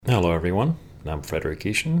Hello, everyone. I'm Frederick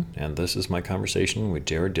Easton, and this is my conversation with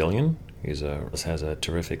Jared Dillian. Has a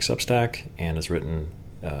terrific Substack and has written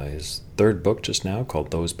his third book just now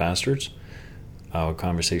called Those Bastards. Our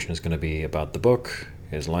conversation is going to be about the book,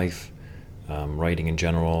 his life, writing in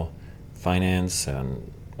general, finance,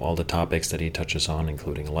 and all the topics that he touches on,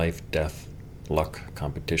 including life, death, luck,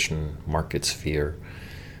 competition, markets, fear.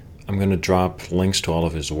 I'm going to drop links to all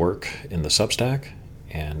of his work in the Substack,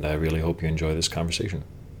 and I really hope you enjoy this conversation.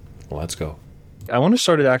 Let's go. I want to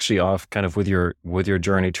start it actually off kind of with your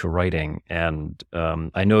journey to writing, and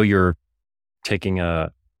I know you're taking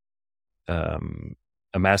a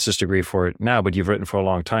master's degree for it now, but you've written for a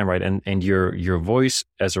long time, right? And your voice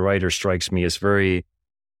as a writer strikes me as very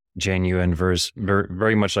genuine,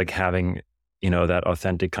 very much like having that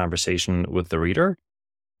authentic conversation with the reader,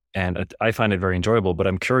 and I find it very enjoyable. But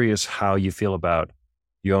I'm curious how you feel about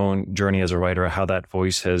your own journey as a writer, how that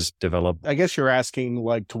voice has developed. I guess you're asking,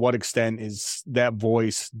 like, to what extent is that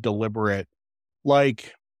voice deliberate?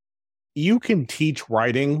 Like, you can teach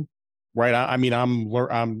writing, right? I mean,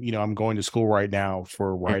 I'm going to school right now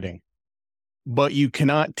for writing, but you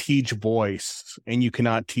cannot teach voice and you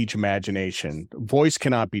cannot teach imagination. Voice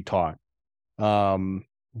cannot be taught.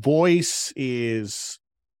 Voice is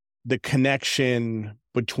the connection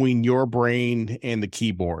between your brain and the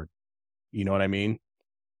keyboard. You know what I mean?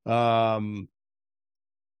 I've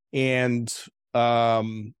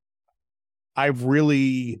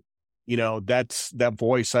really, that's that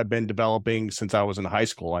voice I've been developing since I was in high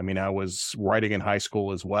school. I mean, I was writing in high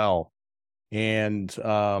school as well. And,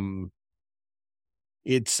 I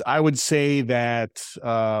would say that,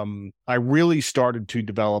 I really started to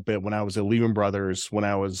develop it when I was at Lehman Brothers, when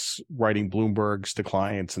I was writing Bloombergs to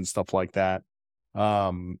clients and stuff like that.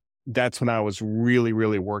 That's when I was really,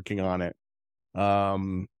 really working on it.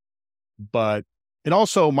 And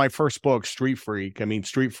also my first book, Street Freak. I mean,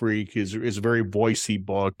 Street Freak is a very voicey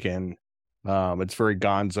book, and it's very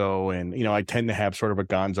gonzo, and I tend to have sort of a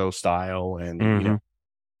gonzo style, and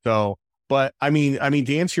so. But I mean,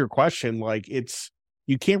 to answer your question, like,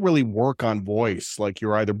 you can't really work on voice. Like,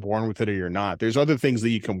 you're either born with it or you're not. There's other things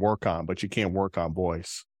that you can work on, but you can't work on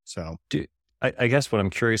voice. So, I guess what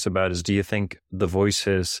I'm curious about is, do you think the voice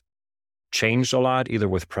has changed a lot, either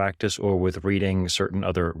with practice or with reading certain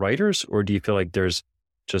other writers, or do you feel like there's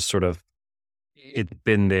just sort of it's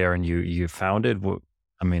been there and you found it?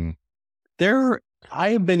 I mean,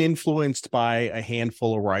 I have been influenced by a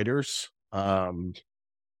handful of writers, not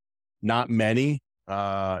many.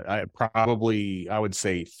 I would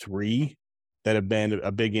say 3 that have been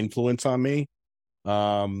a big influence on me,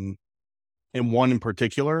 and one in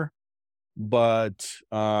particular. But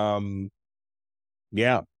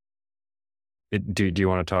yeah. Do you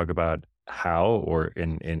want to talk about how, or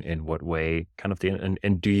in what way, kind of thing?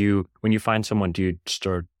 And do you, when you find someone, do you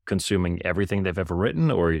start consuming everything they've ever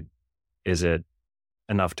written, or is it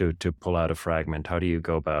enough to pull out a fragment? How do you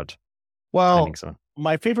go about finding someone?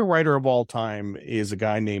 My favorite writer of all time is a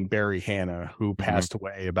guy named Barry Hannah, who passed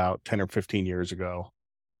away about 10 or 15 years ago.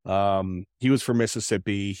 He was from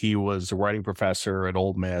Mississippi. He was a writing professor at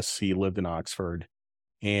Ole Miss. He lived in Oxford.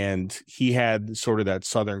 And he had sort of that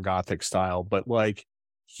Southern Gothic style, but like,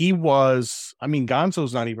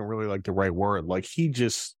 gonzo's not even really like the right word. Like,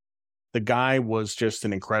 the guy was just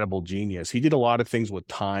an incredible genius. He did a lot of things with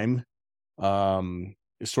time,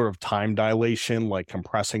 sort of time dilation, like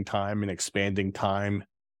compressing time and expanding time.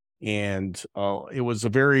 And it was a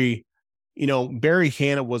very, Barry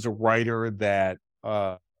Hannah was a writer that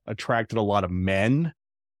attracted a lot of men.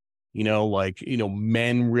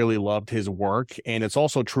 Men really loved his work. And it's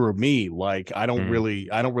also true of me. Like, I don't really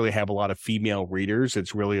have a lot of female readers.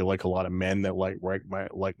 It's really like a lot of men that like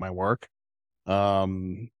my work. But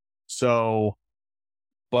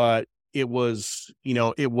it was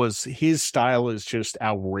his style is just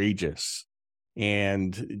outrageous.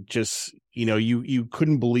 And just, you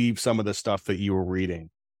couldn't believe some of the stuff that you were reading,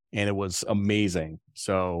 and it was amazing.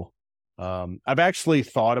 So, I've actually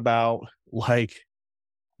thought about, like,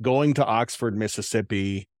 going to Oxford,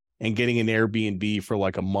 Mississippi, and getting an Airbnb for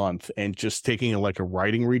like a month and just taking like a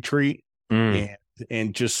writing retreat, and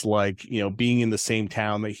just like, being in the same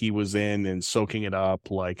town that he was in and soaking it up.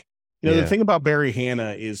 Like, the thing about Barry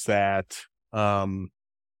Hannah is that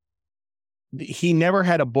he never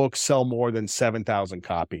had a book sell more than 7,000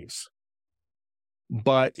 copies.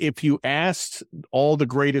 But if you asked all the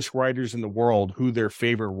greatest writers in the world who their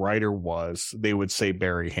favorite writer was, they would say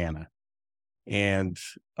Barry Hannah. And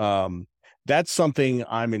that's something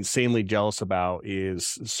I'm insanely jealous about,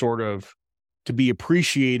 is sort of to be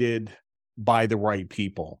appreciated by the right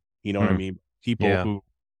people. You know what I mean? People who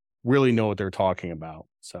really know what they're talking about.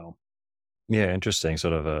 So, Yeah, interesting.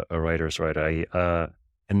 Sort of a writer's writer.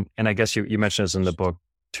 And I guess you mentioned this in the book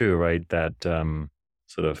too, right? That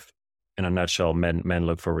sort of in a nutshell, men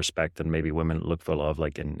look for respect and maybe women look for love.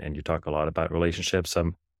 Like, and you talk a lot about relationships.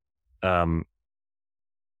 Um,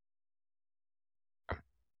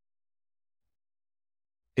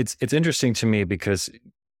 it's interesting to me because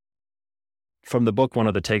from the book, one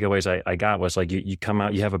of the takeaways I got was like you come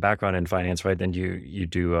out, you have a background in finance, right? Then you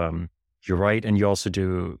do you write and you also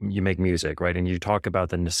you make music, right? And you talk about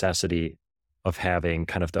the necessity of having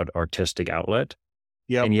kind of that artistic outlet.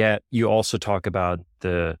 Yep. And yet you also talk about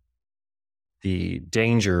the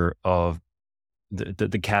danger of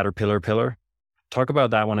the caterpillar pillar. Talk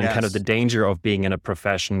about that one and kind of the Yes. danger of being in a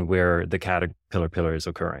profession where the caterpillar pillar is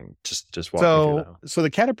occurring. Just walk me through that. So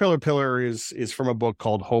the caterpillar pillar is from a book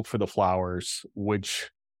called Hope for the Flowers,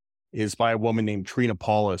 which is by a woman named Trina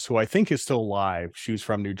Paulus, who I think is still alive. She was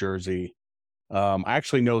from New Jersey. I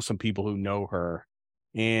actually know some people who know her,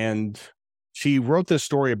 and she wrote this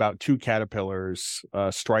story about two caterpillars,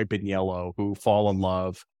 Stripe and Yellow, who fall in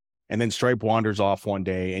love. And then Stripe wanders off one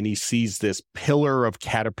day and he sees this pillar of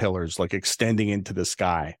caterpillars like extending into the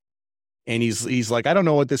sky. And he's like, I don't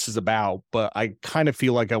know what this is about, but I kind of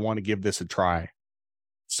feel like I want to give this a try.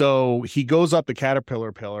 So he goes up the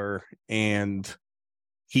caterpillar pillar and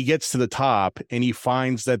he gets to the top and he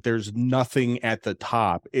finds that there's nothing at the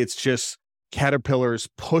top. It's just caterpillars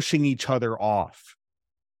pushing each other off,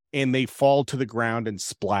 and they fall to the ground and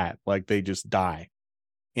splat, like they just die.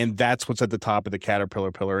 And that's what's at the top of the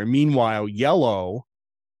caterpillar pillar. And meanwhile, Yellow,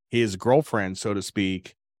 his girlfriend, so to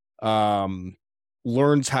speak,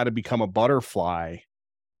 learns how to become a butterfly.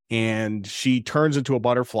 And she turns into a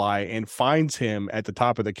butterfly and finds him at the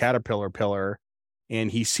top of the caterpillar pillar.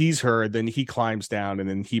 And he sees her, then he climbs down, and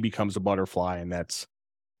then he becomes a butterfly. And that's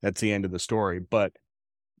the end of the story. But,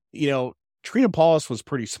 Trina Paulus was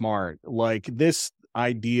pretty smart. Like, this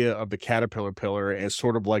idea of the caterpillar pillar as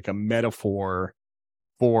sort of like a metaphor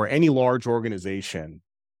for any large organization,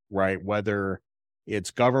 right? Whether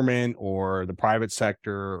it's government or the private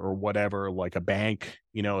sector or whatever, like a bank,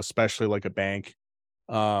 especially like a bank.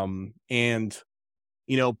 And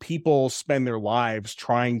people spend their lives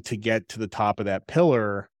trying to get to the top of that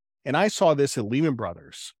pillar. And I saw this at Lehman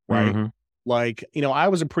Brothers, right? Mm-hmm. Like, I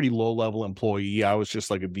was a pretty low level employee. I was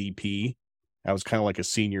just like a VP. I was kind of like a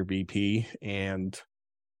senior VP. And,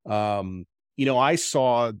 I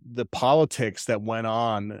saw the politics that went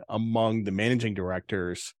on among the managing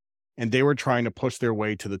directors, and they were trying to push their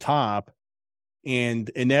way to the top. And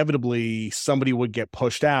inevitably, somebody would get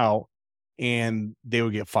pushed out and they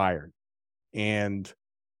would get fired. And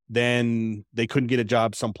then they couldn't get a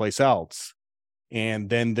job someplace else.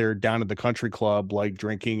 And then they're down at the country club, like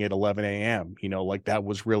drinking at 11 a.m., like that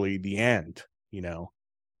was really the end,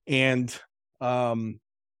 And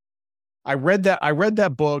I read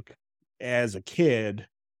that book as a kid,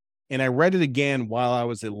 and I read it again while I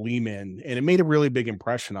was at Lehman, and it made a really big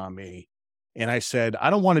impression on me. And I said,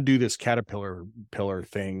 I don't want to do this caterpillar pillar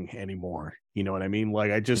thing anymore. You know what I mean?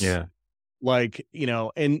 Like, I just,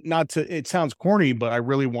 and not to, it sounds corny, but I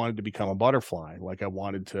really wanted to become a butterfly. Like, I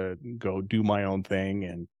wanted to go do my own thing.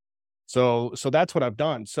 And so that's what I've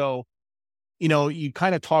done. So, you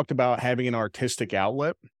kind of talked about having an artistic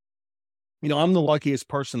outlet. I'm the luckiest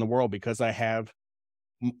person in the world because I have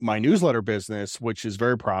my newsletter business, which is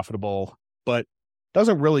very profitable, but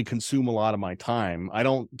doesn't really consume a lot of my time. I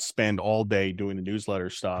don't spend all day doing the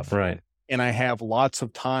newsletter stuff. Right. And I have lots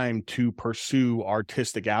of time to pursue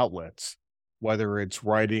artistic outlets, whether it's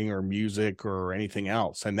writing or music or anything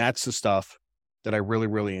else. And that's the stuff that I really,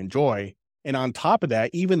 really enjoy. And on top of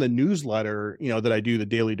that, even the newsletter, that I do, the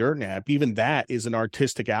Daily Dirt Nap, even that is an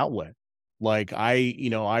artistic outlet. Like, I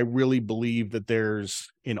really believe that there's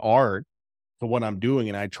an art to what I'm doing,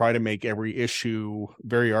 and I try to make every issue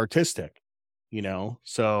very artistic,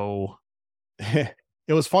 So it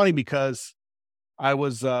was funny because I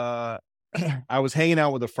was I was hanging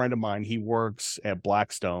out with a friend of mine. He works at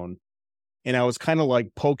Blackstone, and I was kind of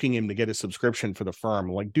like poking him to get a subscription for the firm.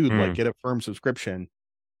 I'm like, dude, like, get a firm subscription.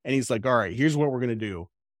 And he's like, all right, here's what we're gonna do.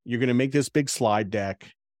 You're gonna make this big slide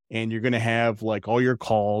deck, and you're gonna have like all your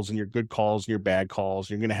calls and your good calls and your bad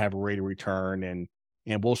calls. You're gonna have a rate of return, and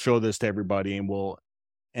we'll show this to everybody,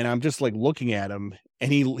 and I'm just like looking at him,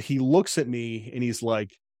 and he looks at me and he's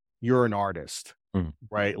like, you're an artist,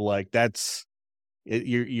 right? Like, that's it,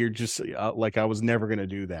 you're just like, I was never going to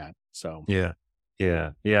do that. So, yeah.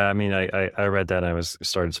 I mean, I read that and I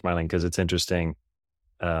started smiling because it's interesting.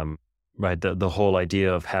 Right. The whole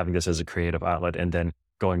idea of having this as a creative outlet and then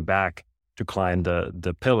going back to climb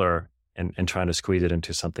the pillar and trying to squeeze it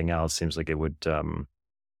into something else seems like it would,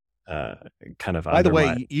 uh, kind of By the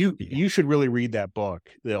undermine. way, you should really read that book,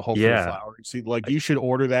 The Hope for the Yeah, Flower. See, like you should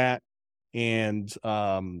order that, I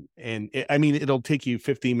mean, it'll take you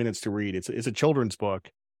 15 minutes to read. It's a children's book,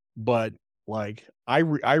 but like I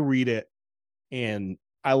read it and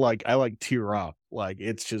I tear up. Like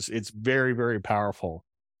it's very, very powerful.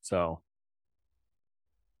 So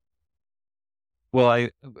well,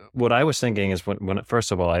 what I was thinking is when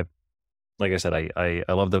first of all, like I said, I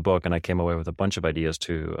love the book, and I came away with a bunch of ideas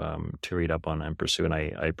to read up on and pursue, and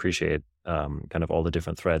I appreciate kind of all the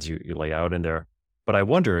different threads you lay out in there. But I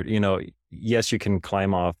wondered, yes, you can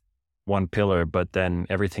climb off one pillar, but then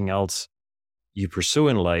everything else you pursue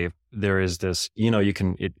in life, there is this, you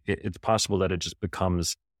can it's possible that it just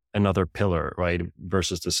becomes another pillar, right?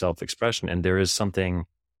 Versus the self-expression, and there is something.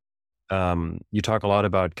 You talk a lot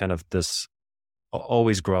about kind of this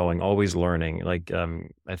always growing, always learning. Like,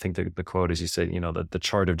 I think the quote is, you said, the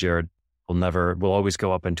chart of Jared will always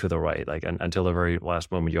go up and to the right, like until the very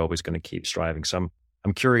last moment, you're always going to keep striving. So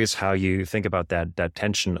I'm curious how you think about that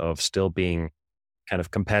tension of still being kind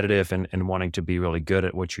of competitive and wanting to be really good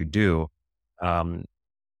at what you do, um,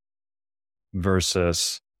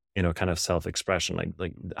 versus, kind of self-expression,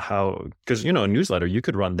 like how, because, a newsletter, you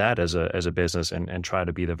could run that as a business and try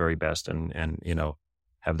to be the very best and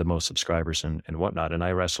have the most subscribers and whatnot. And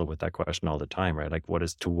I wrestle with that question all the time, right? Like,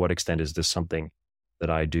 to what extent is this something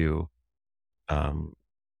that I do? Um,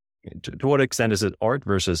 to what extent is it art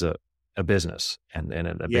versus a business? And a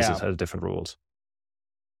yeah. business has different rules.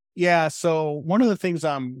 Yeah. So one of the things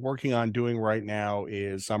I'm working on doing right now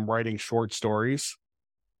is I'm writing short stories.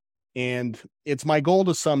 And it's my goal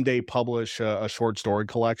to someday publish a short story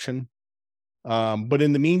collection. But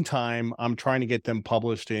in the meantime, I'm trying to get them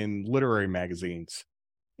published in literary magazines.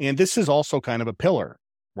 And this is also kind of a pillar,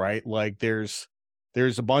 right? Like there's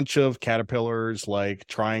a bunch of caterpillars like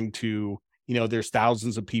trying to, there's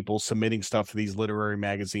thousands of people submitting stuff to these literary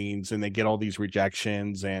magazines and they get all these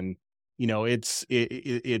rejections and it's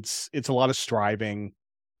a lot of striving.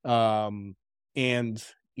 And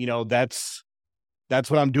that's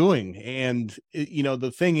what I'm doing. And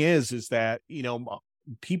the thing is that,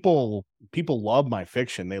 people love my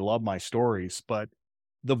fiction. They love my stories, but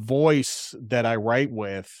the voice that I write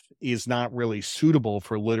with is not really suitable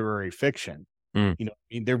for literary fiction. Mm,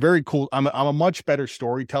 They're very cool. I'm a much better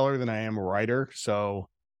storyteller than I am a writer. So,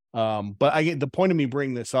 but the point of me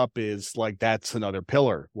bringing this up is like, that's another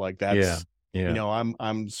pillar. Like yeah. that's, Yeah.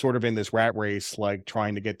 I'm sort of in this rat race, like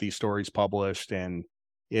trying to get these stories published and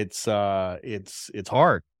it's hard,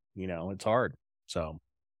 it's hard. So.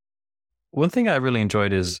 One thing I really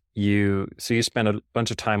enjoyed is you spend a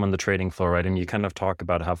bunch of time on the trading floor, right? And you kind of talk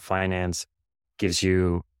about how finance gives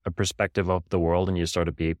you a perspective of the world and you start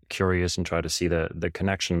to be curious and try to see the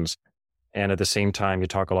connections. And at the same time, you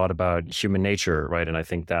talk a lot about human nature, right? And I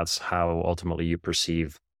think that's how ultimately you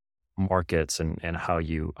perceive markets and how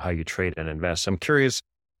you trade and invest. So I'm curious,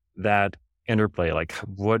 that interplay, like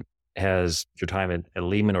what has your time at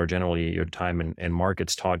Lehman or generally your time in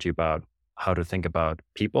markets taught you about how to think about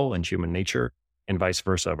people and human nature and vice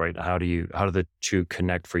versa, right? How do the two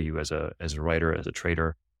connect for you as a writer, as a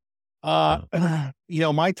trader? Uh,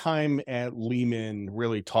 my time at Lehman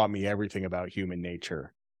really taught me everything about human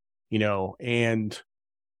nature, and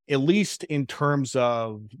at least in terms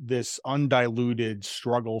of this undiluted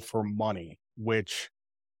struggle for money, which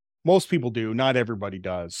most people do, not everybody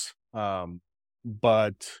does.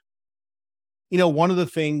 But one of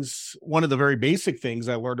the very basic things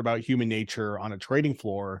I learned about human nature on a trading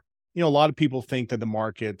floor, a lot of people think that the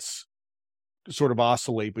markets sort of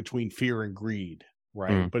oscillate between fear and greed,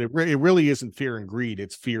 right? Mm, But it really isn't fear and greed.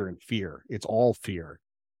 It's fear and fear. It's all fear,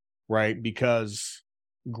 right? Because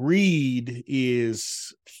greed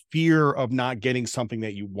is fear of not getting something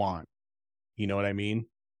that you want. You know what I mean?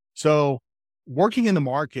 So working in the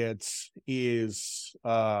markets is,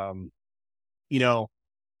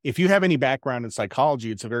 if you have any background in psychology,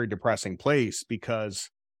 it's a very depressing place because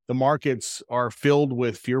the markets are filled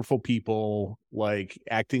with fearful people, like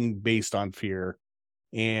acting based on fear.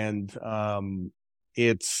 And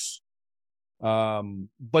it's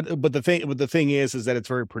but the thing is that it's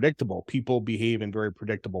very predictable. People behave in very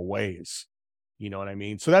predictable ways. You know what I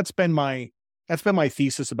mean? So that's been my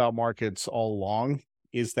thesis about markets all along,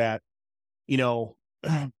 is that, you know,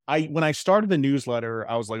 when I started the newsletter,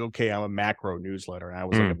 I was like, okay, I'm a macro newsletter, and I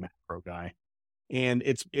was like a mm, macro guy. And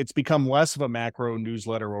it's become less of a macro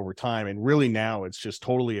newsletter over time. And really now it's just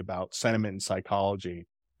totally about sentiment and psychology.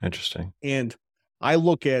 interesting. And I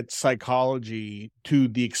look at psychology to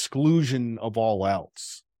the exclusion of all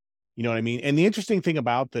else. You know what I mean? And the interesting thing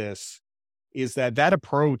about this is that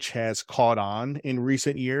approach has caught on in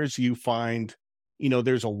recent years. You find,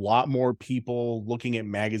 there's a lot more people looking at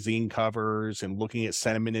magazine covers and looking at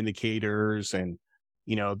sentiment indicators. And,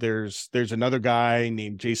 there's another guy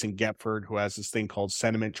named Jason Gepford who has this thing called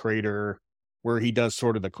Sentiment Trader, where he does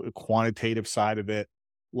sort of the quantitative side of it.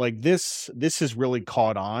 Like this has really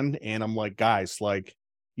caught on. And I'm like, guys, like,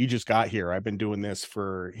 you just got here. I've been doing this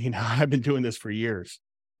for, I've been doing this for years.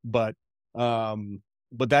 But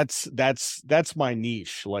that's my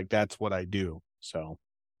niche. Like, that's what I do. So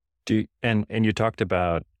and you talked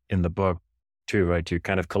about in the book too, right? To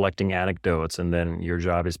kind of collecting anecdotes, and then your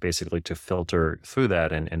job is basically to filter through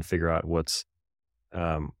that and figure out what's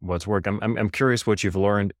work. I'm curious what you've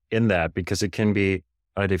learned in that, because it can be,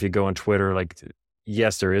 right, if you go on Twitter, like,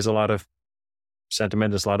 yes, there is a lot of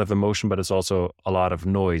sentiment, there's a lot of emotion, but it's also a lot of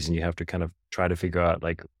noise, and you have to kind of try to figure out,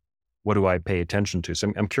 like, what do I pay attention to?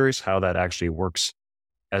 So I'm curious how that actually works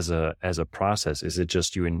as a process. Is it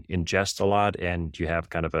just you ingest a lot and you have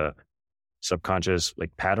kind of a subconscious,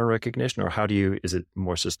 like, pattern recognition, or is it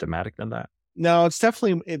more systematic than that? No, it's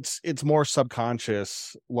definitely, it's more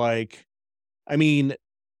subconscious. Like, I mean,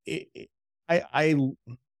 I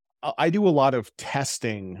do a lot of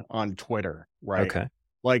testing on Twitter, right? Okay.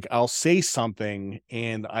 Like, I'll say something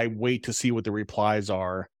and I wait to see what the replies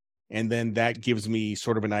are. And then that gives me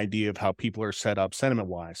sort of an idea of how people are set up sentiment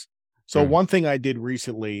wise. So one thing I did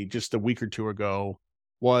recently, just a week or two ago,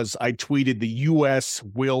 was I tweeted the US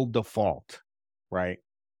will default, right?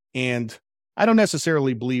 And I don't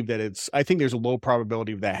necessarily believe that I think there's a low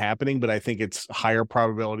probability of that happening, but I think it's higher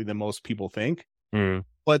probability than most people think.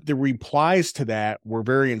 But the replies to that were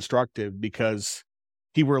very instructive, because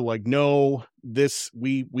people were like, no,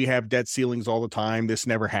 we have debt ceilings all the time. This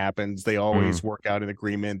never happens. They always work out an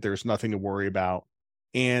agreement. There's nothing to worry about.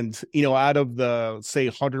 And, out of the, say,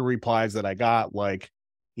 100 replies that I got, like,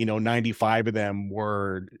 95 of them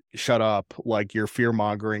were, shut up, like, you're fear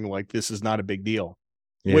mongering, like, this is not a big deal,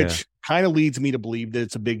 which kind of leads me to believe that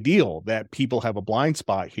it's a big deal, that people have a blind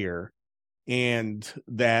spot here, and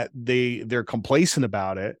that they're complacent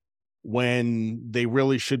about it when they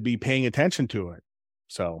really should be paying attention to it.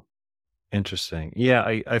 So interesting.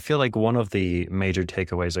 Yeah, I feel like one of the major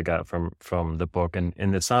takeaways I got from the book, and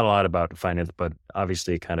it's not a lot about finance, but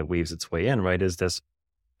obviously it kind of weaves its way in, right, is this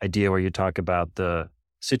idea where you talk about the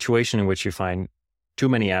situation in which you find too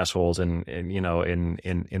many assholes in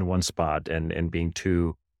one spot, and being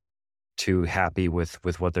too happy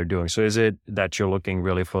with what they're doing. So is it that you're looking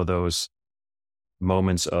really for those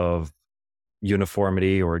moments of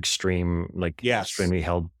uniformity or extremely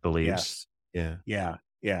held beliefs? Yes.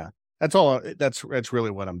 Yeah. That's all. That's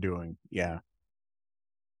really what I'm doing. Yeah.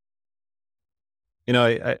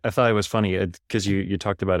 I thought it was funny because you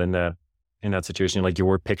talked about in that situation, like, you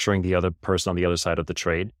were picturing the other person on the other side of the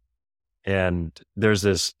trade. And there's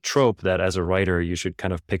this trope that as a writer, you should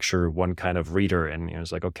kind of picture one kind of reader, and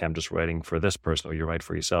it's like, okay, I'm just writing for this person, or you write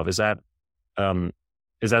for yourself. Is that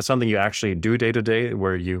something you actually do day to day,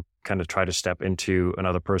 where you kind of try to step into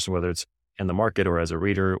another person, whether it's in the market or as a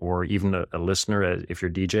reader or even a listener, if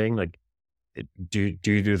you're DJing? Like, do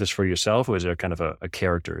you do this for yourself, or is there kind of a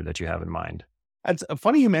character that you have in mind? It's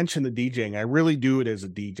funny you mentioned the DJing. I really do it as a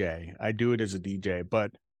DJ. I do it as a DJ,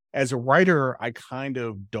 but as a writer, I kind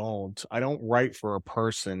of don't. I don't write for a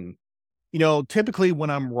person. Typically when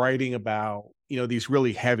I'm writing about, these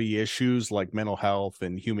really heavy issues like mental health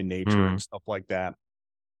and human nature and stuff like that,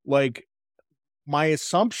 like, my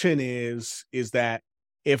assumption is that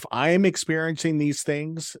if I am experiencing these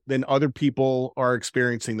things, then other people are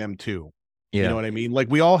experiencing them too. Yeah. You know what I mean? Like,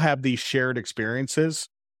 we all have these shared experiences.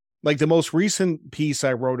 Like, the most recent piece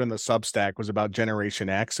I wrote on the Substack was about Generation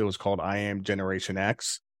X. It was called I Am Generation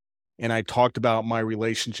X. And I talked about my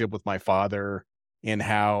relationship with my father and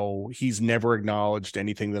how he's never acknowledged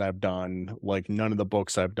anything that I've done, like none of the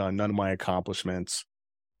books I've done, none of my accomplishments.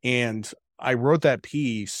 And I wrote that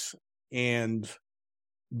piece, and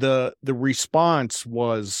the response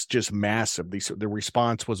was just massive. The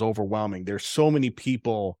response was overwhelming. There's so many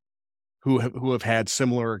people who have had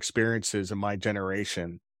similar experiences in my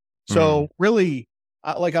generation. So really,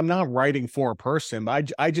 I'm not writing for a person,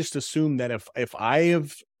 but I just assume that if I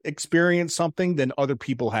have experienced something, then other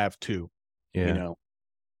people have too. Yeah.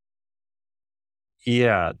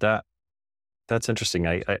 Yeah, that's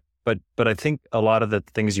interesting. But I think a lot of the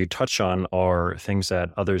things you touch on are things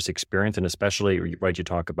that others experience, and especially, right, you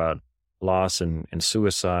talk about loss and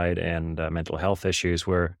suicide and mental health issues,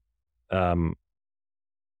 where I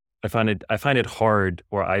find it hard,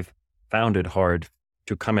 or I've found it hard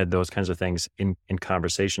to come at those kinds of things in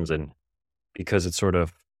conversations, and because it's sort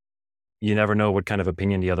of, you never know what kind of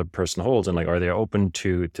opinion the other person holds, and, like, are they open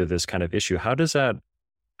to this kind of issue? How do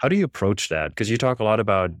you approach that? Because you talk a lot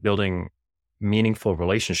about building meaningful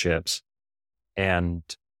relationships. And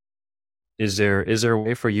is there a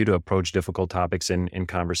way for you to approach difficult topics in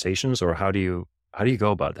conversations, or how do you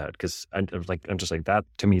go about that? Because I'm just like, that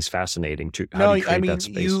to me is fascinating. To how No, do you I create that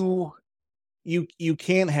mean, space? you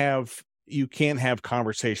can't have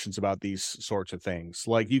conversations about these sorts of things.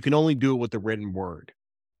 Like, you can only do it with the written word.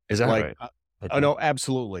 Is that Like, right? I oh didn't. no,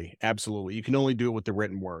 absolutely, absolutely. You can only do it with the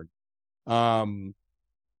written word. Um,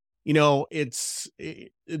 this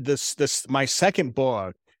my second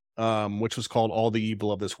book, which was called All the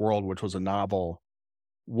Evil of This World, which was a novel,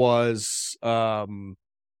 was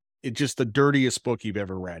it just the dirtiest book you've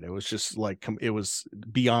ever read. It was just like it was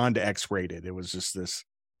beyond X-rated. It was just this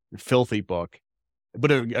filthy book,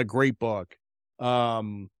 but a great book.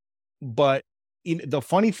 Um, but the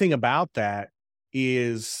funny thing about that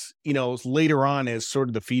is, later on, as sort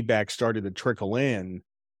of the feedback started to trickle in,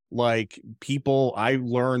 like, I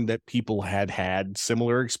learned that people had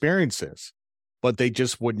similar experiences, but they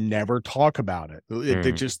just would never talk about it.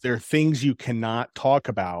 Mm, There are things you cannot talk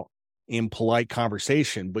about in polite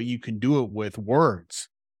conversation, but you can do it with words.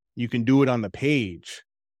 You can do it on the page,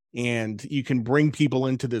 and you can bring people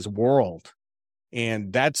into this world,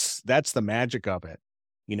 and that's the magic of it.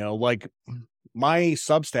 Like, my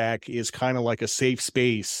Substack is kind of like a safe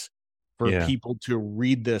space for yeah. people to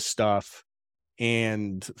read this stuff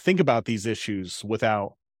and think about these issues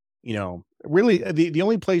without, really, the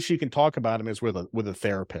only place you can talk about them is with a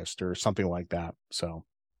therapist or something like that. So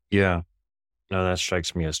Yeah. No, that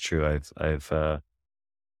strikes me as true. But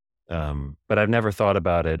I've never thought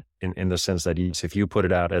about it in the sense that if you put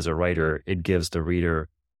it out as a writer, it gives the reader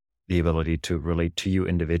the ability to relate to you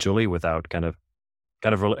individually without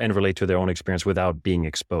and relate to their own experience without being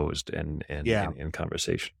exposed yeah. in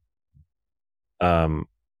conversation. Um,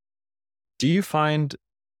 do you find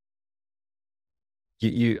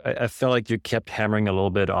I feel like you kept hammering a little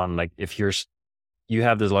bit on, like, if you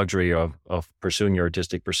have this luxury of pursuing your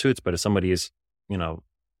artistic pursuits, but if somebody is, you know,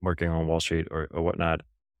 working on Wall Street or whatnot,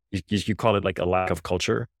 you call it like a lack of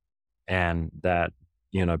culture, and that,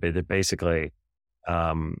 basically,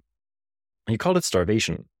 um, you called it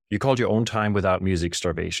starvation. You called your own time without music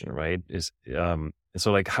starvation, right?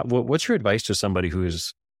 So like, what's your advice to somebody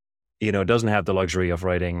who's, doesn't have the luxury of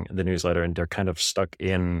writing the newsletter, and they're kind of stuck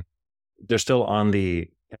in, they're still on the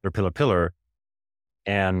pillar,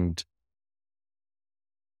 and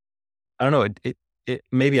I don't know,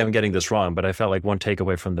 maybe I'm getting this wrong, but I felt like one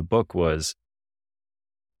takeaway from the book was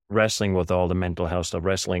wrestling with all the mental health stuff,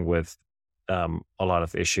 wrestling with a lot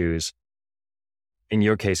of issues. In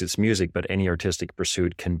your case, it's music, but any artistic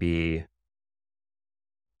pursuit can be,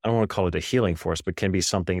 I don't want to call it a healing force, but can be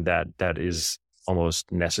something that is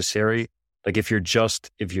almost necessary. Like, if you're just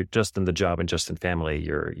in the job and just in family,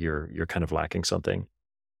 you're kind of lacking something.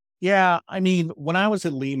 Yeah, I mean, when I was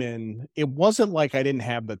at Lehman, it wasn't like I didn't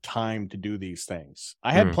have the time to do these things.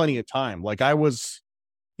 I had Mm, plenty of time. Like, I would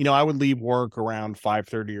leave work around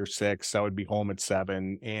 5:30 or 6. I would be home at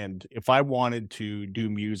 7, and if I wanted to do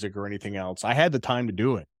music or anything else, I had the time to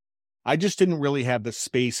do it. I just didn't really have the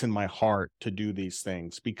space in my heart to do these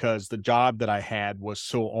things because the job that I had was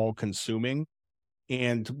so all-consuming,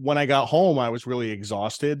 and when I got home, I was really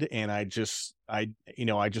exhausted, and I just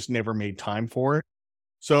never made time for it.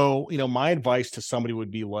 So, my advice to somebody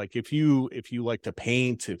would be like, if you like to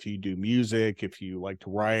paint, if you do music, if you like to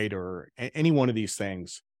write, or any one of these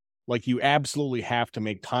things, like, you absolutely have to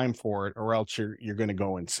make time for it, or else you're going to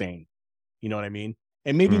go insane. You know what I mean?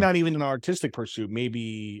 And maybe mm. not even an artistic pursuit,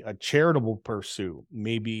 maybe a charitable pursuit,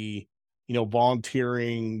 maybe,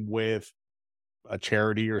 volunteering with a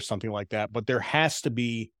charity or something like that. But there has to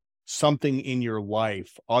be something in your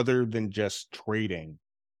life other than just trading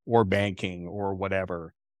or banking or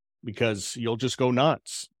whatever, because you'll just go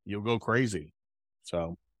nuts. You'll go crazy.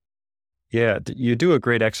 So, Yeah, you do a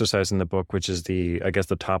great exercise in the book, which is I guess,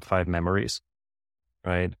 the top 5 memories,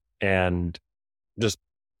 right? And just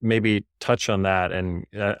maybe touch on that. And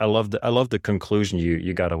I love the conclusion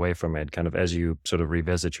you got away from it, kind of as you sort of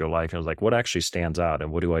revisit your life. And I was like, what actually stands out,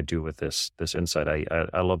 and what do I do with this insight?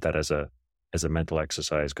 I love that as a mental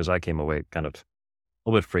exercise, because I came away kind of a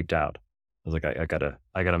little bit freaked out. I was like,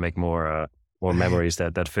 I gotta make more memories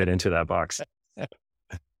that fit into that box.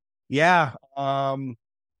 yeah.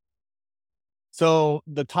 So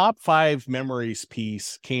the top 5 memories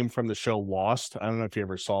piece came from the show Lost. I don't know if you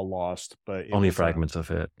ever saw Lost, but it Only was fragments of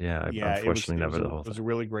it. Yeah, yeah, unfortunately, never the it whole was thing. a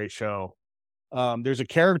really great show. There's a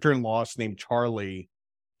character in Lost named Charlie,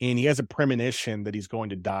 and he has a premonition that he's going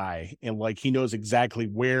to die, and like, he knows exactly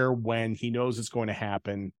where, when, he knows it's going to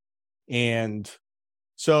happen. And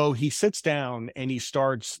so he sits down and he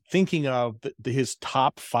starts thinking of his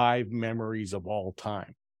top 5 memories of all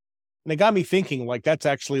time. And it got me thinking, like, that's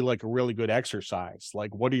actually like a really good exercise.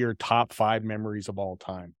 Like, what are your top 5 memories of all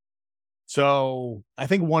time? So I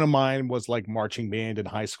think one of mine was like marching band in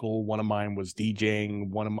high school. One of mine was DJing.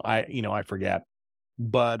 I forget.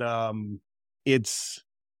 But it's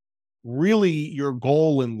really your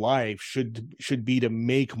goal in life should be to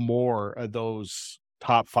make more of those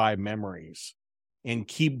top 5 memories and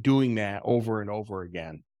keep doing that over and over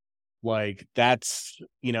again. Like that's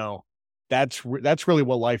really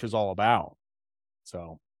what life is all about.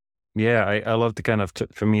 So Yeah, I love the kind of,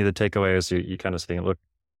 for me, the takeaway is you kind of saying, look,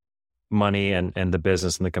 money and the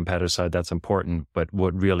business and the competitive side, that's important. But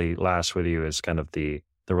what really lasts with you is kind of the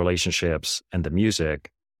relationships and the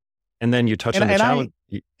music. And then you touch and on the and I challenge.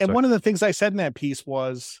 and Sorry. one of the things I said in that piece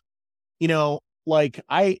was, like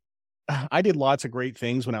I did lots of great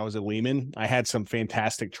things when I was at Lehman. I had some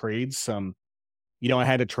fantastic trades. I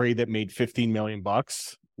had a trade that made 15 million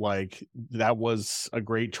bucks. Like that was a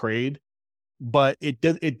great trade, but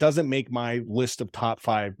it doesn't make my list of top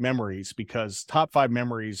 5 memories because top 5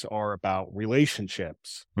 memories are about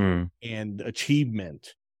relationships Hmm. and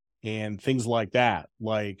achievement and things like that.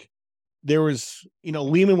 Like there was,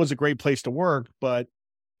 Lehman was a great place to work, but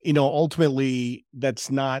ultimately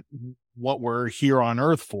that's not what we're here on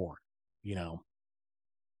earth for, you know.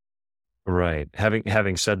 Right.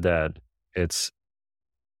 Having said that, it's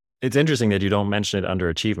it's interesting that you don't mention it under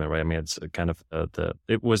achievement, right? I mean, it's kind of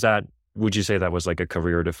it was that. Would you say that was like a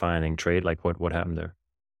career defining trade? Like what happened there?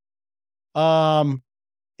 Um,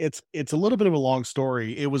 it's a little bit of a long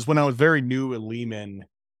story. It was when I was very new at Lehman,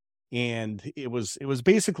 and it was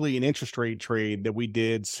basically an interest rate trade that we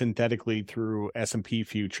did synthetically through S&P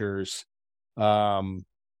futures. Kind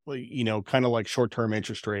of like short-term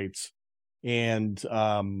interest rates. And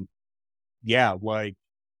yeah, like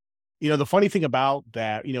the funny thing about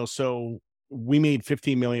that, so we made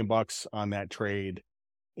 15 million bucks on that trade,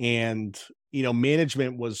 and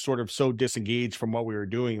management was sort of so disengaged from what we were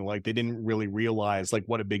doing, like they didn't really realize like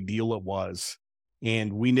what a big deal it was.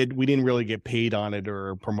 And we didn't really get paid on it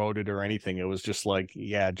or promoted or anything. It was just like,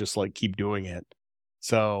 yeah, just like keep doing it.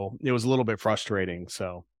 So it was a little bit frustrating.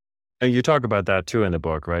 So And you talk about that too in the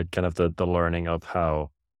book, right? Kind of the learning of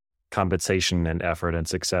how compensation and effort and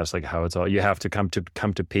success, like how it's all, you have to come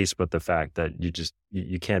to peace with the fact that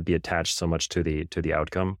you can't be attached so much to the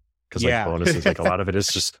outcome, because like yeah. bonuses, like a lot of it is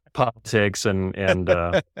just politics and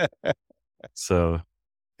so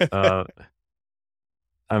uh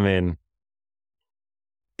I mean,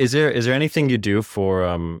 is there anything you do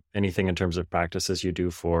for anything in terms of practices you do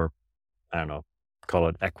for, I don't know, call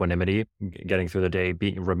it equanimity, getting through the day,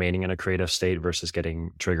 remaining in a creative state versus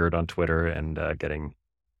getting triggered on Twitter and getting,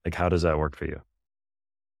 like, how does that work for you?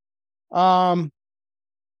 um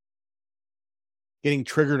Getting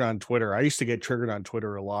triggered on Twitter. I used to get triggered on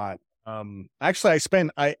Twitter a lot. Actually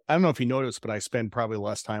I don't know if you noticed, but I spend probably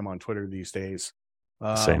less time on Twitter these days.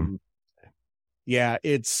 Same. Um yeah,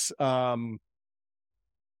 it's I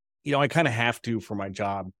kind of have to for my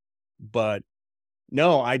job, but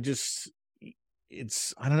no, I don't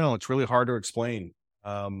know, it's really hard to explain.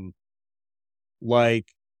 Um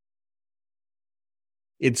like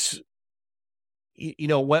it's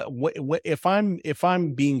what if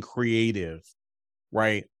I'm being creative,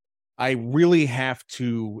 right? I really have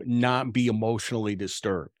to not be emotionally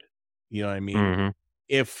disturbed. You know what I mean? Hmm.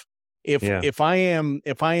 If if Yeah. if I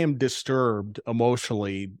am disturbed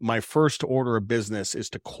emotionally, my first order of business is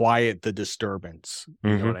to quiet the disturbance. You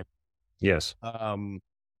know Hmm. what I Yes.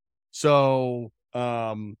 so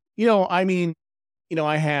I mean,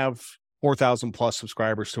 I have 4,000 plus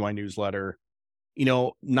subscribers to my newsletter.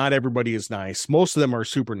 Not everybody is nice. Most of them are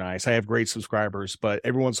super nice. I have great subscribers, but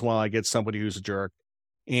every once in a while I get somebody who's a jerk,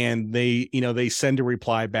 and they send a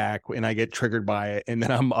reply back and I get triggered by it. And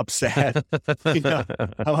then I'm upset. you know,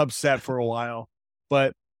 I'm upset for a while.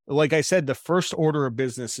 But like I said, the first order of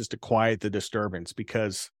business is to quiet the disturbance,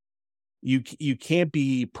 because you can't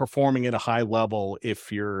be performing at a high level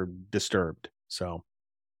if you're disturbed. So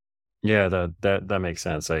Yeah, that makes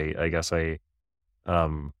sense. I guess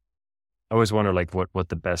um I always wonder, like, what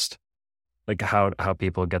the best, like how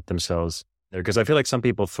people get themselves there, because I feel like some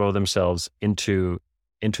people throw themselves into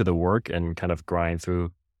the work and kind of grind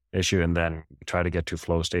through issue and then try to get to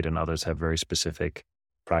flow state, and others have very specific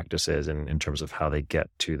practices in terms of how they get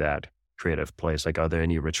to that creative place. Like, are there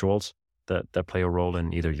any rituals that play a role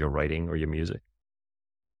in either your writing or your music?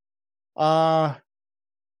 uh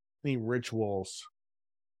any rituals.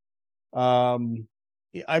 I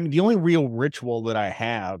mean, the only real ritual that I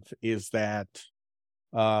have is that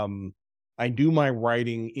um I do my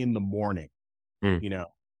writing in the morning, Mm. you know.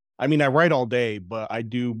 I mean, I write all day, but I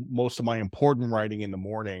do most of my important writing in the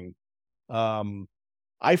morning. Um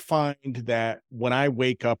I find that when I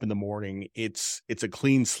wake up in the morning, it's a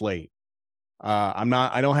clean slate. I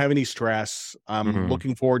don't have any stress. I'm Hmm.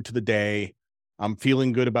 looking forward to the day. I'm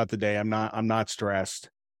feeling good about the day. I'm not stressed.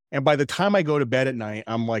 And by the time I go to bed at night,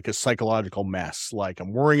 I'm like a psychological mess. Like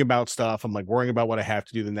I'm worrying about stuff. I'm like worrying about what I have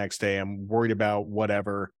to do the next day. I'm worried about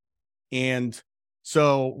whatever. And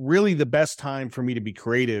so really the best time for me to be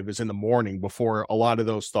creative is in the morning before a lot of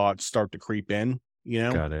those thoughts start to creep in, you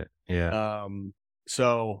know? Got it. Yeah. Um,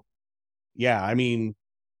 so yeah, I mean,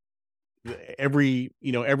 every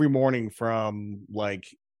morning from like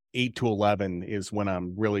 8 to 11 is when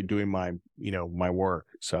I'm really doing my work.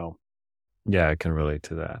 So Yeah, I can relate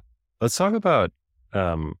to that. Let's talk about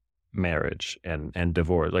um, marriage and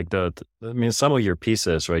divorce. Like I mean, some of your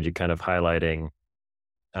pieces, right? You kind of highlighting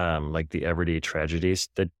like the everyday tragedies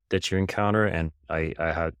that you encounter. And I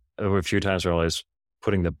had there were a few times where I was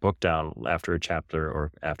putting the book down after a chapter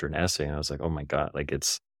or after an essay, and I was like, oh my god, like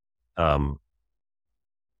it's um,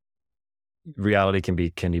 reality can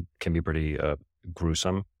be pretty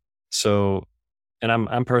gruesome. So, and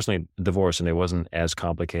I'm personally divorced, and it wasn't as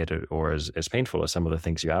complicated or as painful as some of the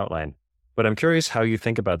things you outlined. But I'm curious how you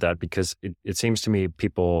think about that, because it seems to me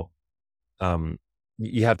people um,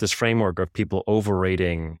 you have this framework of people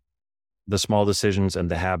overrating the small decisions and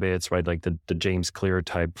the habits, right? Like the James Clear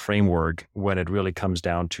type framework, when it really comes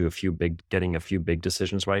down to getting a few big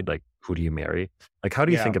decisions, right? Like who do you marry? Like how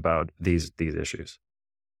do you yeah, think about these issues?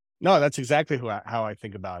 no, that's exactly how I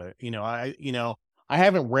think about it. I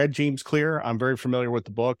haven't read James Clear. I'm very familiar with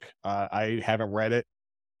the book. I haven't read it.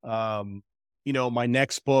 Um, my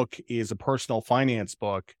next book is a personal finance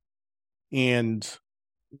book, and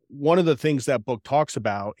one of the things that book talks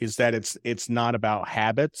about is that it's not about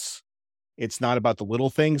habits. It's not about the little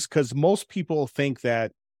things, because most people think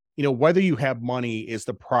that, whether you have money is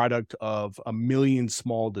the product of a million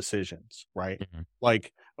small decisions, right? Mhm.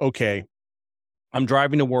 Like, okay, I'm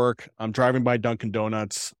driving to work. I'm driving by Dunkin'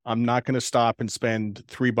 Donuts. I'm not going to stop and spend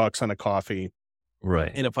 $3 on a coffee.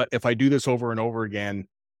 Right. And if I do this over and over again,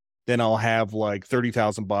 then I'll have like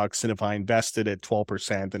 30,000 bucks. And if I invest it at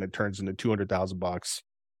 12%, then it turns into 200,000 bucks.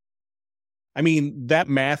 I mean, that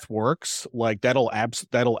math works. Like that'll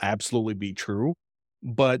absolutely be true.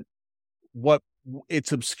 But what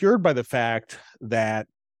it's obscured by the fact that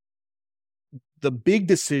the big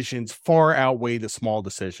decisions far outweigh the small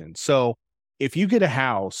decisions. So if you get a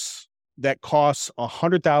house that costs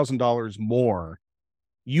 $100,000 more,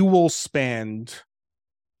 you will spend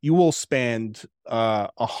you will spend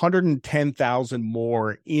 110,000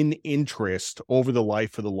 more in interest over the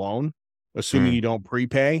life of the loan, assuming Mm. you don't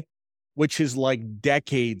prepay, which is like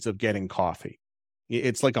decades of getting coffee.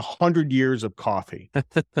 It's like 100 years of coffee.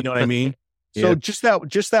 You know what I mean? Yeah. So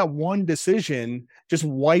just that one decision just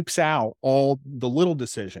wipes out all the little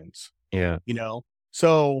decisions, Yeah. you know?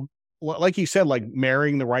 So like you said, like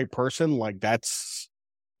marrying the right person, like that's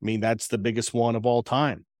the biggest one of all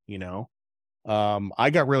time, you know? I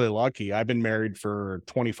got really lucky. I've been married for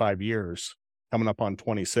 25 years, coming up on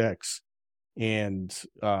 26. And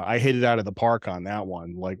I hit it out of the park on that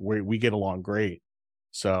one. Like we get along great.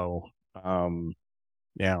 So um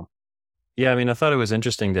yeah. Yeah, I mean, I thought it was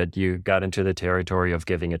interesting that you got into the territory of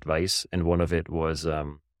giving advice, and one of it was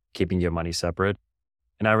keeping your money separate.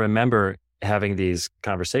 And I remember having these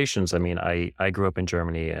conversations. I mean, I grew up in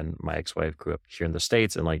Germany, and my ex-wife grew up here in the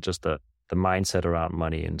States, and like just the mindset around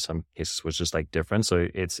money in some cases was just like different. So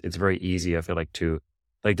it's very easy, I feel like, to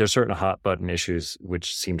like there's certain hot button issues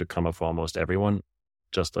which seem to come up for almost everyone,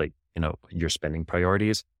 just like, your spending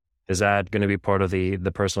priorities. Is that going to be part of the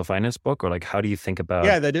personal finance book, or like how do you think about?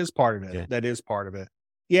 Yeah, that is part of it. Yeah. That is part of it.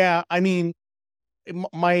 Yeah, I mean,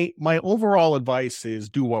 my overall advice is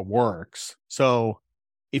do what works. So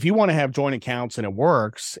if you want to have joint accounts and it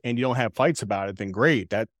works and you don't have fights about it, then great.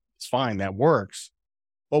 That's fine. That works.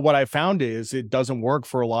 But what I found is it doesn't work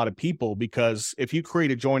for a lot of people, because if you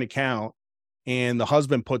create a joint account and the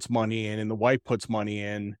husband puts money in and the wife puts money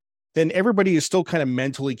in, then everybody is still kind of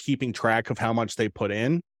mentally keeping track of how much they put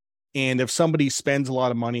in. And if somebody spends a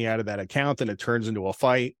lot of money out of that account, then it turns into a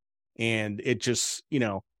fight. And it just,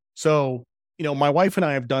 so, my wife and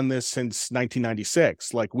I have done this since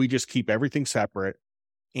 1996. Like we just keep everything separate.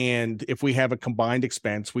 And if we have a combined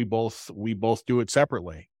expense, we both do it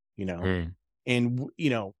separately, you know. Mm. And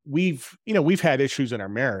we've had issues in our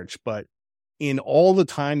marriage, but in all the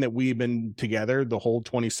time that we've been together, the whole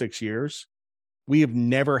 26 years, we have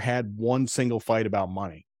never had one single fight about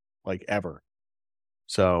money, like ever.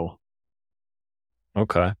 So,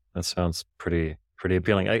 Okay, that sounds pretty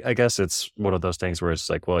appealing. I guess it's one of those things where it's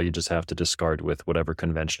like, well, you just have to discard with whatever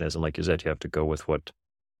convention is, and like you said, you have to go with what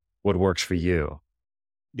works for you.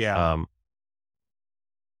 yeah. Um,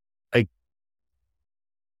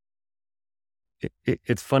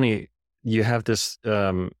 it's funny. You have this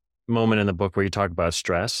moment in the book where you talk about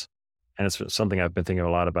stress, and it's something I've been thinking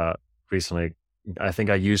a lot about recently. I think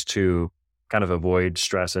I used to kind of avoid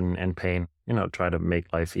stress and pain, try to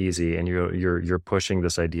make life easy. And you're pushing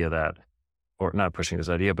this idea that, or not pushing this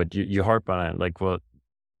idea, but you harp on it. Like, well,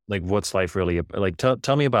 like what's life really like?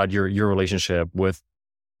 Tell me about your relationship with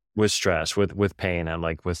stress, with pain, and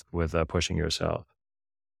like with pushing yourself.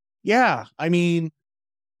 Yeah. I mean,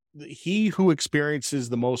 he who experiences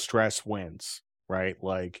the most stress wins, right?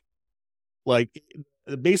 Like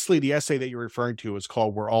basically the essay that you're referring to is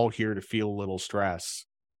called "We're All Here to Feel a Little Stress."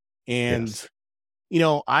 And, Yes.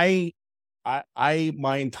 I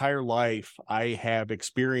my entire life, I have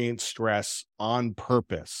experienced stress on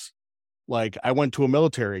purpose. Like, I went to a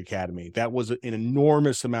military academy. That was an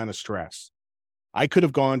enormous amount of stress. I could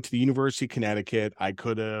have gone to the University of Connecticut. I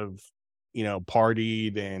could have,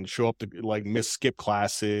 partied and show up to like miss skip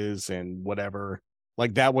classes and whatever.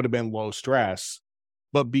 Like, that would have been low stress.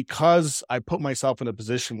 But because I put myself in a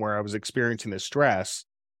position where I was experiencing this stress,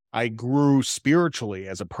 I grew spiritually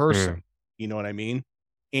as a Mm. person. You know what I mean?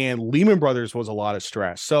 And Lehman Brothers was a lot of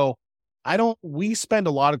stress. So we spend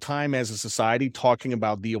a lot of time as a society talking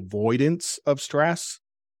about the avoidance of stress.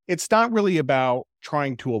 It's not really about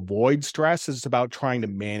trying to avoid stress, it's about trying to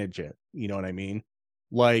manage it. You know what I mean?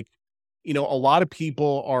 Like, a lot of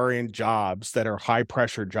people are in jobs that are high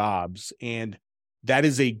pressure jobs, and that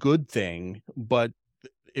is a good thing, but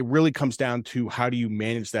it really comes down to how do you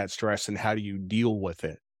manage that stress and how do you deal with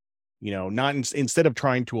it? Not instead of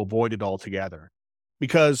trying to avoid it altogether.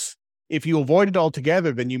 Because if you avoid it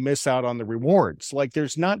altogether, then you miss out on the rewards. Like,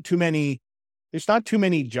 there's not too many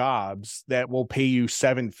jobs that will pay you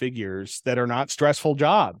seven figures that are not stressful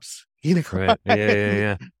jobs. Right. Yeah. Yeah.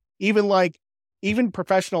 Yeah. Even like even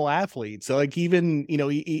professional athletes, like even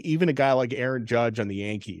a guy like Aaron Judge on the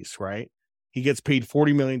Yankees, right? He gets paid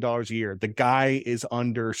 $40 million a year. The guy is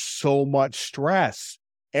under so much stress.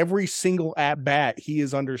 Every single at bat, he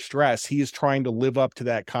is under stress. He is trying to live up to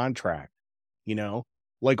that contract. You know,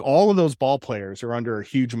 like all of those ball players are under a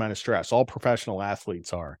huge amount of stress. All professional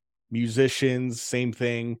athletes are. Musicians, same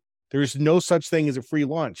thing. There's no such thing as a free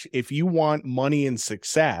lunch. If you want money and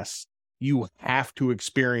success, you have to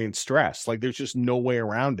experience stress. Like, there's just no way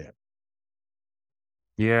around it.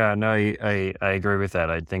 Yeah, no, I agree with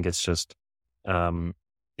that. I think it's just, um,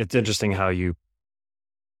 it's interesting how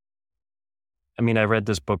I mean, I read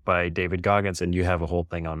this book by David Goggins, and you have a whole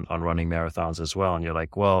thing on running marathons as well. And you're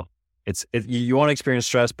like, well, you want to experience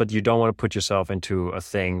stress, but you don't want to put yourself into a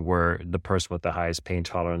thing where the person with the highest pain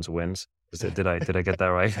tolerance wins. Did I get that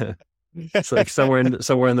right? It's like somewhere in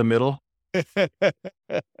the middle.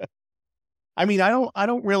 I mean, I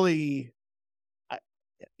don't really, I-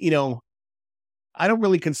 you know, I don't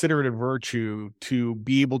really consider it a virtue to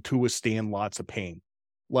be able to withstand lots of pain.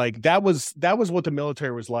 Like, that was what the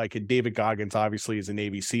military was like. And David Goggins obviously is a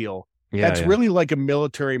Navy SEAL. Yeah, That's yeah. really like a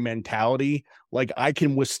military mentality. Like, I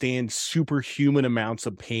can withstand superhuman amounts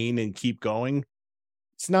of pain and keep going.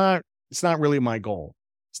 It's not it's not really my goal.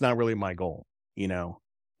 It's not really my goal, you know.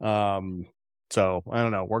 Um so I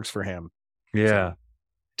don't know, it works for him. Yeah.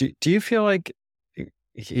 So Do you feel like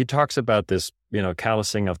he talks about this,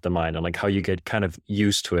 callousing of the mind and like how you get kind of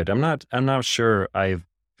used to it? I'm not sure I've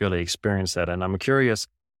really experienced that. And I'm curious,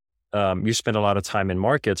 you spend a lot of time in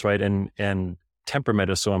markets, right? And temperament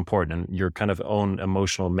is so important, and your kind of own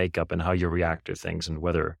emotional makeup and how you react to things and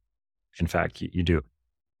whether in fact you do.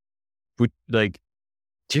 Like,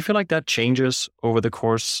 do you feel like that changes over the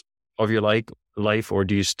course of your life, or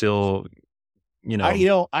do you still, you I know, you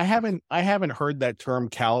know, I haven't heard that term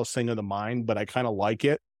callousing of the mind, but I kind of like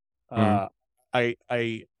it. mm, Uh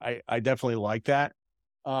I definitely like that.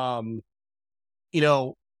 Um you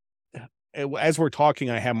know, as we're talking,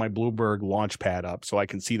 I have my Bloomberg Launchpad up so I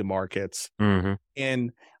can see the markets. hmm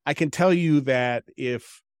And I can tell you that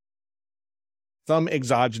if some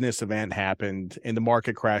exogenous event happened and the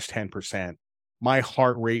market crashed 10%, my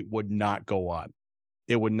heart rate would not go up.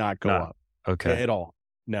 It would not go not up okay. at all.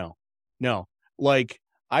 No, no. Like,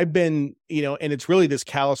 I've been, and it's really this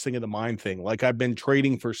callousing of the mind thing. Like, I've been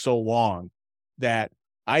trading for so long that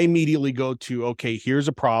I immediately go to, okay, here's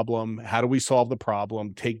a problem. How do we solve the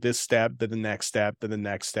problem? Take this step, then the next step, then the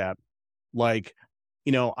next step. Like,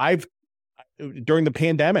 I've during the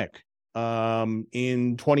pandemic,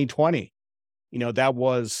 in 2020, that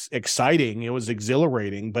was exciting. It was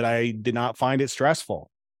exhilarating, but I did not find it stressful.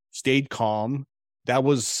 Stayed calm. That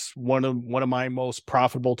was one of my most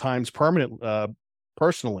profitable times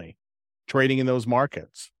personally, trading in those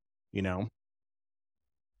markets, you know.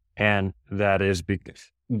 And that is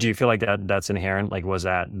Do you feel like that's inherent? Like, was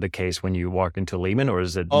that the case when you walked into Lehman, or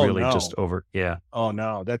is it Oh really just no. over? Yeah. Oh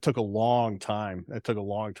no, that took a long time. That took a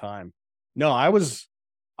long time. No,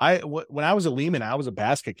 when I was a Lehman, I was a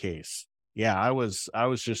basket case. Yeah, I was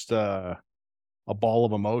just a ball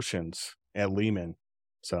of emotions at Lehman.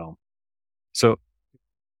 So So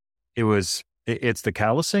it's the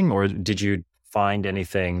callousing, or did you find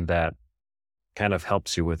anything that kind of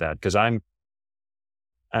helps you with that? Because I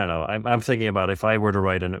don't know, I'm thinking about if I were to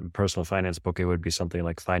write a personal finance book, it would be something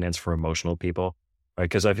like Finance for Emotional People, right?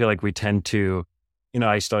 Because I feel like we tend to,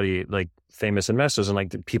 I study like famous investors and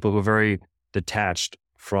like the people who are very detached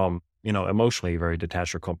from, emotionally very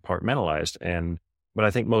detached or compartmentalized. But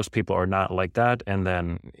I think most people are not like that. And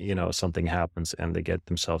then, something happens and they get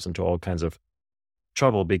themselves into all kinds of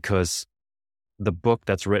trouble because the book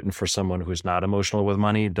that's written for someone who's not emotional with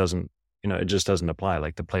money doesn't, it just doesn't apply.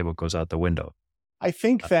 Like the playbook goes out the window. I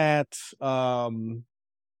think that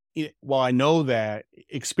well, I know that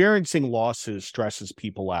experiencing losses stresses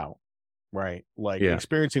people out, right? Like Yeah.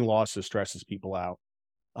 experiencing losses stresses people out.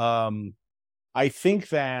 Um, I think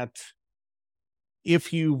that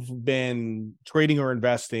if you've been trading or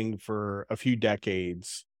investing for a few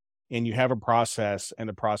decades and you have a process and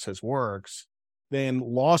the process works, then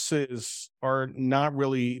losses are not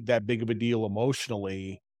really that big of a deal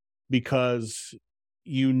emotionally because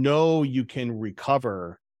you can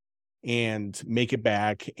recover and make it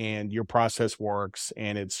back and your process works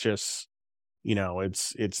and it's just,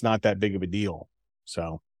 it's not that big of a deal.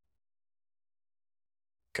 So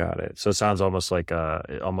Got it. So it sounds almost like a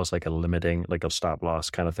limiting, like a stop loss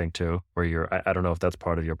kind of thing too, where I don't know if that's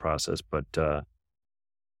part of your process, but,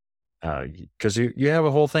 because you have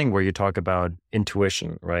a whole thing where you talk about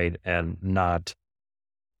intuition, right? And not,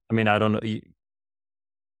 I mean, I don't know.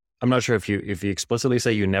 I'm not sure if you explicitly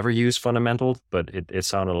say you never use fundamentals, but it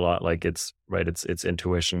sounded a lot like it's right. It's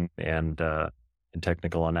intuition and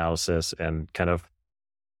technical analysis and kind of,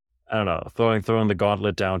 I don't know, throwing the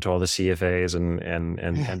gauntlet down to all the CFAs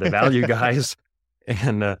and the value guys.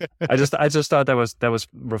 And I just thought that was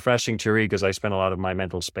refreshing to read because I spent a lot of my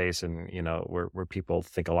mental space and where people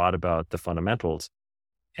think a lot about the fundamentals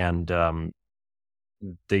and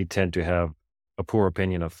they tend to have a poor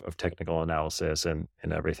opinion of technical analysis and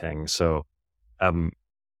everything. So um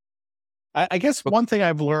I guess one thing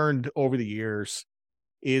I've learned over the years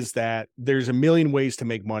is that there's a million ways to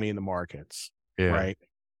make money in the markets, yeah. right?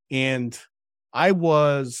 And I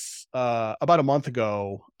was about a month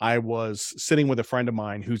ago, I was sitting with a friend of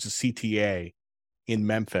mine who's a CTA in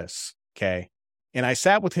Memphis. Okay. And I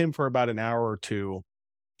sat with him for about an hour or two,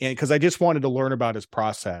 and because I just wanted to learn about his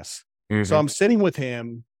process. So Hmm. I'm sitting with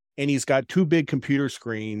him, and he's got two big computer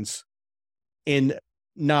screens, and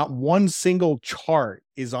not one single chart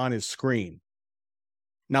is on his screen.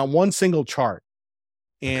 Not one single chart.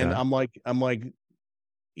 And Okay. I'm like,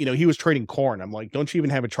 he was trading corn. I'm like, don't you even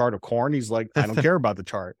have a chart of corn? He's like, I don't care about the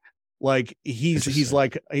chart. Like Interesting.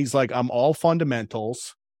 he's like, I'm all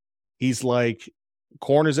fundamentals. He's like,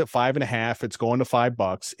 corn is at 5.5. It's going to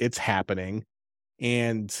 $5. It's happening.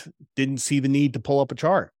 And didn't see the need to pull up a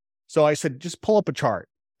chart. So I said, just pull up a chart.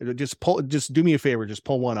 Just do me a favor, just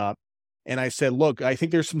pull one up. And I said, look, I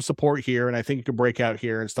think there's some support here and I think it could break out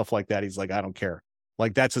here and stuff like that. He's like, I don't care.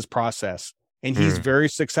 Like that's his process. And he's Mm. very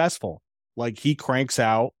successful. Like he cranks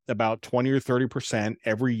out about 20 or 30%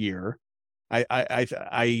 every year.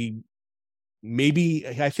 I maybe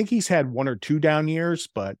I think he's had one or two down years,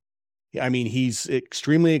 but I mean, he's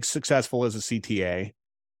extremely successful as a CTA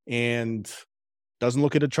and doesn't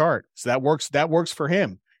look at a chart. So that works for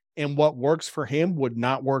him. And what works for him would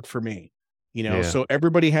not work for me. Yeah. So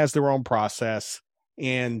everybody has their own process.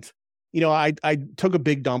 And, I took a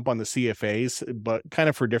big dump on the CFAs, but kind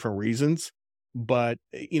of for different reasons. But,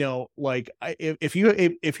 like if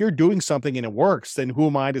you're doing something and it works, then who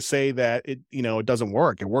am I to say that it doesn't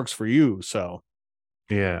work? It works for you. So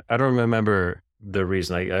Yeah. I don't remember the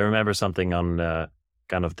reason. I remember something on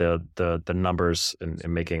kind of the numbers and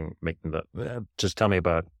making the just tell me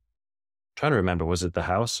about trying to remember, was it the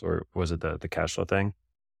house or was it the cash flow thing?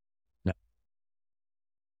 No.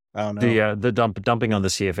 I don't know. The dumping on the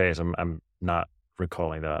CFAs. I'm not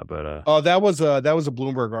recalling that, but Oh, that was a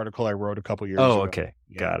Bloomberg article I wrote a couple years oh, ago. okay.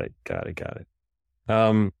 Yeah. Got it.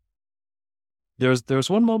 Um there's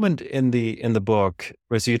one moment in the book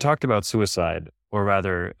where so you talked about suicide, or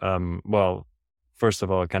rather, well, first of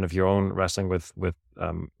all, kind of your own wrestling with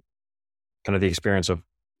kind of the experience of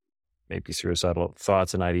maybe suicidal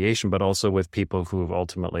thoughts and ideation, but also with people who have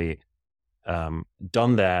ultimately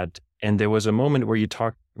done that. And there was a moment where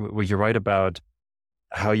you write about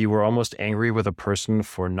how you were almost angry with a person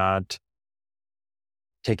for not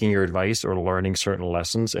taking your advice or learning certain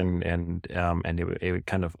lessons, and it would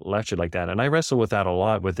kind of latch it like that. And I wrestle with that a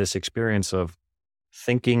lot, with this experience of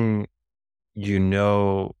thinking,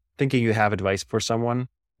 thinking you have advice for someone,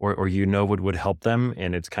 or what would help them,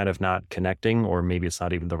 and it's kind of not connecting, or maybe it's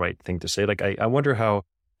not even the right thing to say. Like, I wonder how,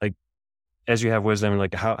 like, as you have wisdom,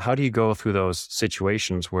 like, how do you go through those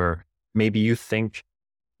situations where maybe you think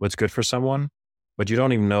what's good for someone, but you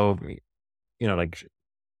don't even know, like,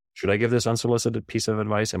 should I give this unsolicited piece of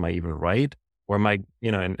advice? Am I even right? Or am I,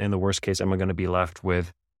 in the worst case, am I going to be left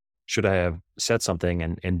with, should I have said something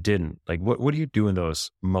and didn't? Like, what do you do in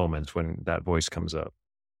those moments when that voice comes up?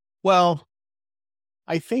 Well,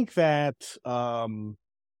 I think that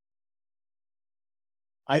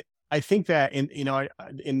I think that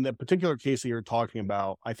in the particular case that you're talking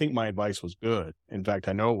about, I think my advice was good. In fact,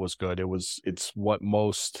 I know it was good. It's what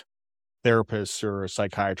most therapists or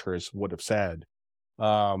psychiatrists would have said.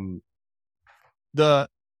 Um, the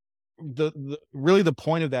really the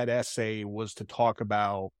point of that essay was to talk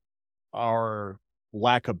about our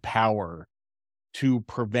lack of power to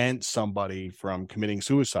prevent somebody from committing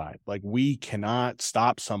suicide. Like, we cannot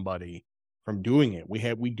stop somebody from doing it.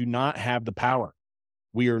 We do not have the power.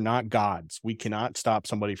 We are not gods. We cannot stop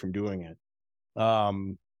somebody from doing it.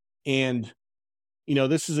 And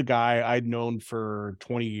this is a guy I'd known for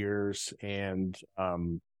 20 years, and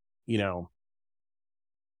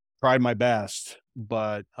tried my best,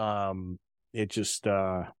 but it just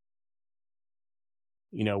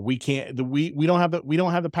we can't we don't have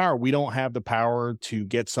the power. We don't have the power to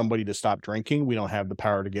get somebody to stop drinking. We don't have the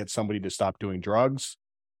power to get somebody to stop doing drugs.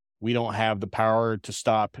 We don't have the power to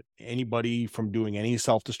stop anybody from doing any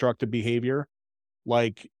self-destructive behavior.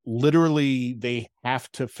 Like, literally, they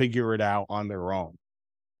have to figure it out on their own.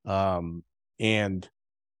 And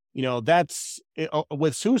that's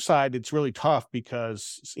with suicide, it's really tough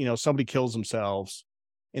because, somebody kills themselves,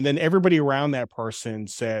 and then everybody around that person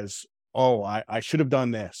says, oh, I should have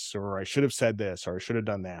done this, or I should have said this, or I should have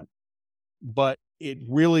done that. But it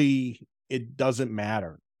doesn't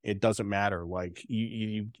matter. It doesn't matter. Like,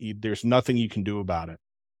 you there's nothing you can do about it.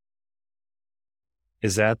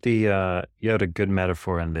 Is that you had a good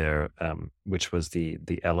metaphor in there, which was the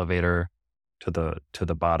elevator to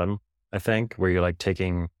the bottom, I think, where you're like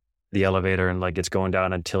taking the elevator and like it's going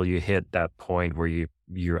down until you hit that point where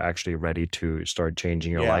you're actually ready to start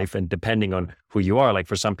changing your life. And depending on who you are, like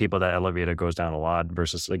for some people that elevator goes down a lot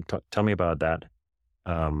versus like, tell me about that.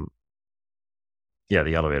 The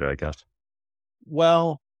elevator, I guess.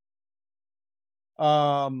 Well,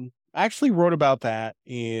 I actually wrote about that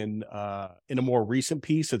in a more recent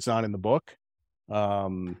piece. It's not in the book.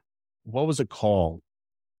 What was it called?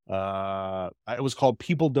 It was called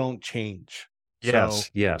 "People Don't Change." Yes,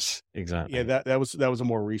 exactly. Yeah, that was a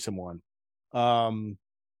more recent one. Like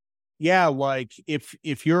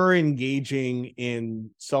if you're engaging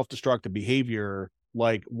in self-destructive behavior,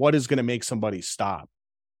 like, what is going to make somebody stop?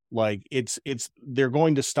 Like, they're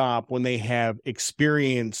going to stop when they have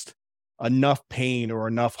experienced enough pain or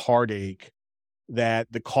enough heartache that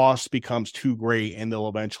the cost becomes too great, and they'll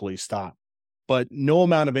eventually stop. But no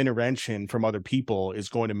amount of intervention from other people is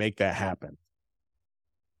going to make that happen.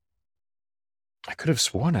 I could have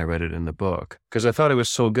sworn I read it in the book because I thought it was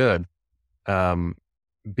so good.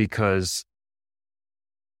 Because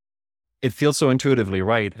it feels so intuitively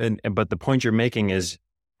right. But the point you're making is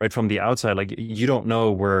right from the outside, like you don't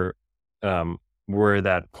know where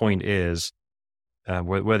that point is,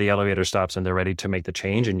 where the elevator stops and they're ready to make the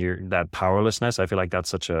change, and that powerlessness. I feel like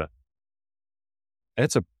that's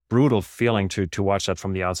it's a brutal feeling to watch that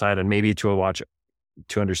from the outside, and maybe to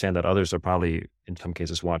understand that others are probably in some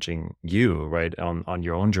cases watching you right on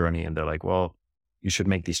your own journey, and they're like, well, you should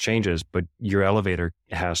make these changes, but your elevator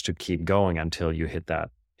has to keep going until you hit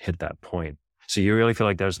that point. So you really feel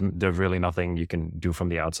like there's really nothing you can do from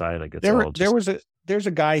the outside. Like there's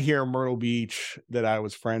a guy here in Myrtle Beach that I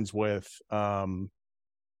was friends with.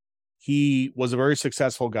 He was a very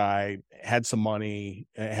successful guy, had some money,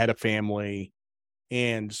 had a family,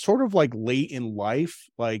 and sort of like late in life,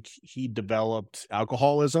 like he developed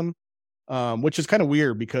alcoholism. Which is kind of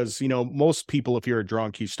weird because, most people, if you're a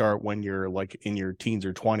drunk, you start when you're like in your teens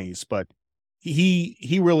or 20s, but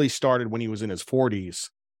he really started when he was in his 40s,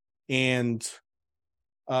 and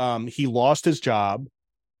he lost his job.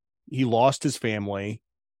 He lost his family.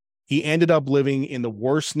 He ended up living in the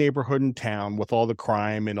worst neighborhood in town with all the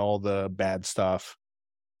crime and all the bad stuff.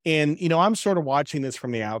 And, I'm sort of watching this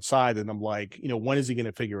from the outside, and I'm like, when is he going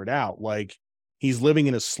to figure it out? Like, he's living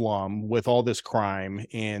in a slum with all this crime.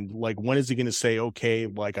 And like, when is he going to say, okay,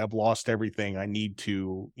 like, I've lost everything, I need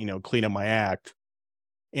to, clean up my act?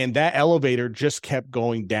 And that elevator just kept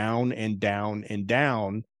going down and down and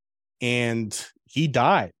down. And he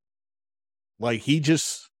died. Like he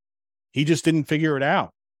just didn't figure it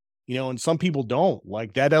out, and some people don't.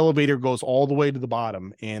 Like that elevator goes all the way to the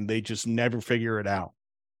bottom and they just never figure it out,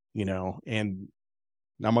 and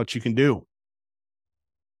not much you can do.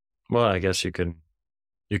 Well, I guess you can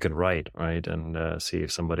write, right, and see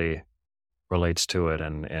if somebody relates to it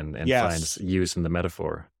and finds Yes. use in the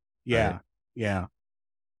metaphor, right? Yeah. Yeah.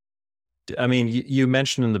 I mean, you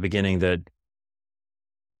mentioned in the beginning that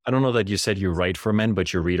I don't know that you said you write for men,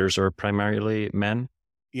 but your readers are primarily men.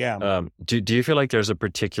 Yeah. Do you feel like there's a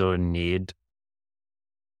particular need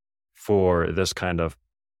for these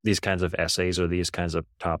kinds of essays or these kinds of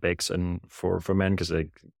topics and for men? Because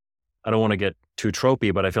I don't want to get too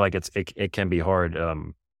tropey, but I feel like it can be hard.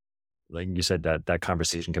 Like you said, that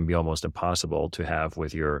conversation can be almost impossible to have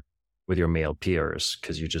with your male peers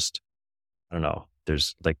because you just, I don't know.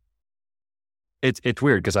 There's like it's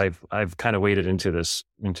weird because I've kind of waded into this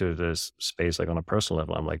space like on a personal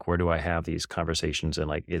level. I'm like, where do I have these conversations, and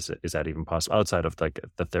like is that even possible outside of like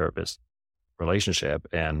the therapist relationship?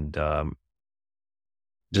 And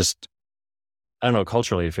just I don't know,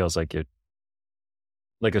 culturally it feels like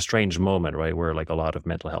like a strange moment, right, where like a lot of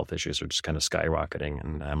mental health issues are just kind of skyrocketing,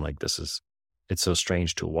 and I'm like, it's so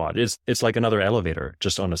strange to watch. It's like another elevator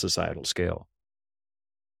just on a societal scale.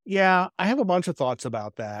 Yeah, I have a bunch of thoughts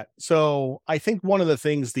about that. So I think one of the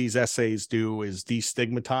things these essays do is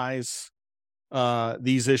destigmatize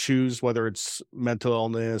these issues, whether it's mental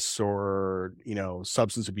illness or,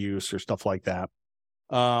 substance abuse or stuff like that.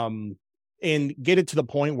 Um, and get it to the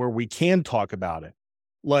point where we can talk about it.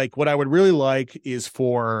 Like what I would really like is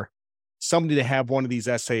for somebody to have one of these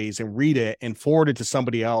essays and read it and forward it to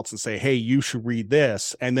somebody else and say, hey, you should read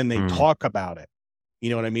this. And then they Mm. talk about it. You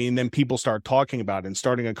know what I mean? Then people start talking about it and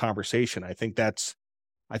starting a conversation. I think that's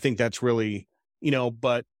really,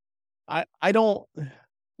 but I don't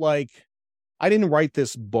like, I didn't write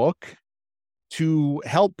this book to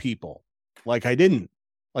help people. Like I didn't.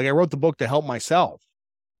 Like I wrote the book to help myself.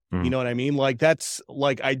 You Mm. know what I mean? Like that's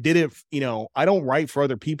like I did it, I don't write for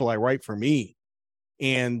other people, I write for me.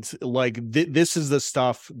 And like this is the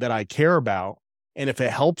stuff that I care about. And if it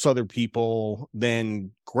helps other people,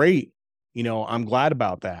 then great. I'm glad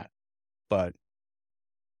about that. But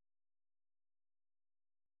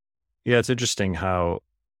Yeah, it's interesting how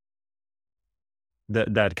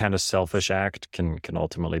that kind of selfish act can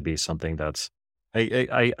ultimately be something that's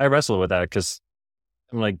I wrestle with that because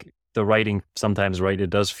I'm like the writing sometimes, right, it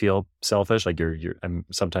does feel selfish, like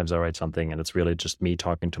sometimes I write something and it's really just me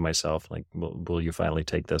talking to myself, like will you finally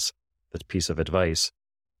take this piece of advice,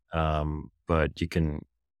 but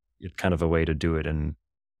it's kind of a way to do it in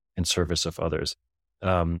service of others.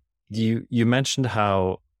 You mentioned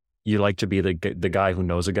how you like to be the guy who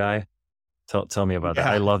knows a guy. Tell me about that.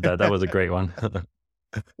 I yeah. love that. That was a great one.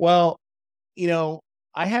 Well, you know,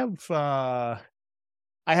 I have I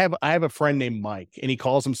have a friend named Mike, and he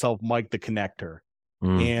calls himself Mike the Connector.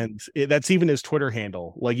 Mm. And that's even his Twitter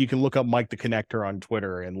handle. Like you can look up Mike the Connector on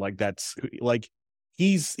Twitter, and like that's like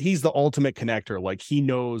he's the ultimate connector. Like he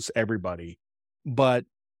knows everybody. But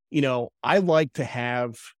I like to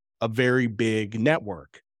have a very big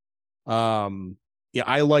network. Yeah,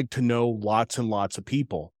 I like to know lots and lots of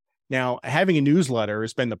people. Now, having a newsletter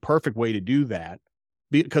has been the perfect way to do that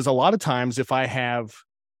because a lot of times if I have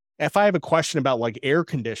a question about like air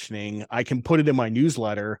conditioning, I can put it in my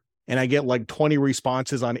newsletter and I get like 20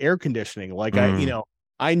 responses on air conditioning. Like Mm.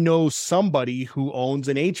 I know somebody who owns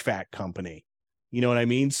an HVAC company. You know what I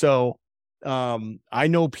mean? So I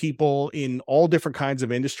know people in all different kinds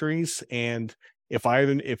of industries, and if I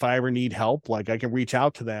ever need help, like I can reach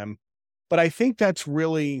out to them. But I think that's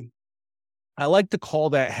really, I like to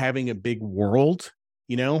call that having a big world,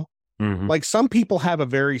 you know? Hmm. Like some people have a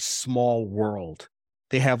very small world.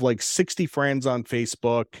 They have like 60 friends on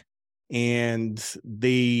Facebook, and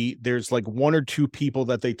there's like one or two people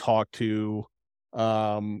that they talk to.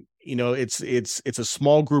 It's a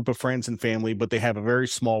small group of friends and family, but they have a very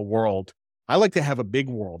small world. I like to have a big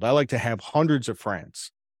world. I like to have hundreds of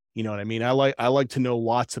friends. You know what I mean? I like to know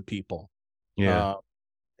lots of people. Yeah. Uh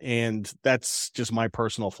and that's just my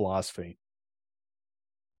personal philosophy.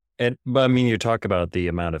 But I mean, you talk about the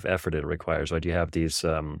amount of effort it requires, right? You have these,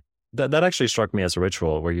 that actually struck me as a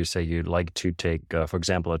ritual where you say you'd like to take, for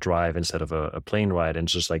example, a drive instead of a plane ride and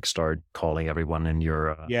just like start calling everyone in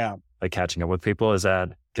your, Yeah. like catching up with people. Is that,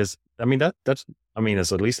 because I mean, I mean,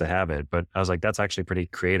 it's at least a habit, but I was like, that's actually pretty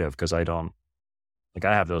creative because I don't, like,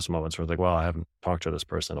 I have those moments where it's like, well, I haven't talked to this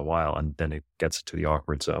person in a while. And then it gets to the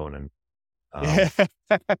awkward zone. And, um,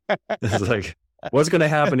 it's like, What's going to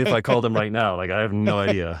happen if I call them right now? Like, I have no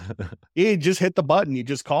idea. You just hit the button. You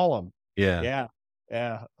just call them. Yeah. Yeah.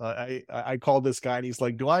 Yeah. I called this guy and he's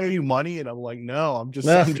like, do I owe you money? And I'm like, no, I'm just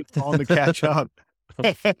No. calling to catch up.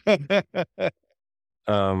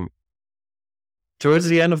 um, Towards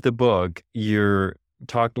the end of the book, you're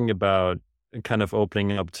talking about kind of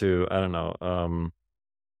opening up to, I don't know,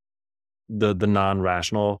 the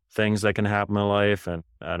non-rational things that can happen in life, and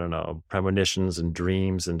I don't know, premonitions and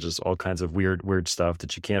dreams and just all kinds of weird stuff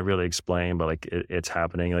that you can't really explain, but like it's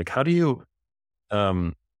happening. Like, how do you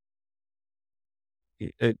um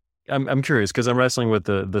it, I'm curious because I'm wrestling with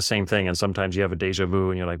the same thing, and sometimes you have a deja vu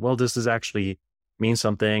and you're like, well, does this actually mean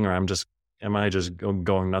something, or am I just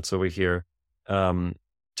going nuts over here? um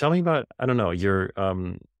Tell me about, I don't know, your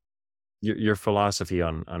philosophy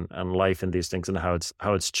on life and these things, and how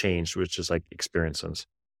it's changed with just like experiences.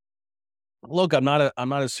 Look, I'm not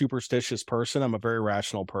a superstitious person. I'm a very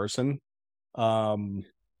rational person. Um,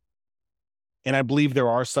 and I believe there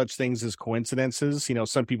are such things as coincidences. You know,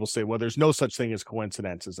 some people say, well, there's no such thing as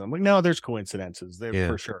coincidences. I'm like, no, there's coincidences there Yeah.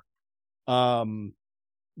 for sure. Um,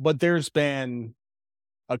 but there's been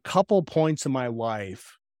a couple points in my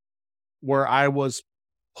life where I was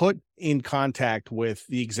put in contact with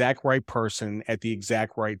the exact right person at the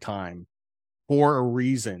exact right time for a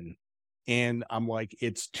reason. And I'm like,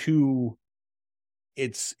 it's too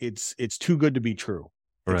good to be true.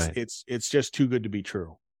 Right. It's just too good to be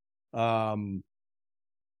true. Um,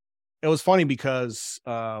 it was funny because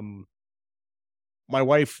my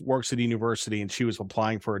wife works at a university and she was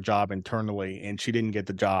applying for a job internally and she didn't get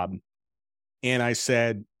the job. And I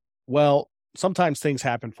said, well, sometimes things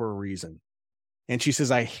happen for a reason. And she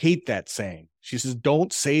says, I hate that saying. She says,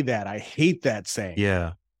 don't say that. I hate that saying.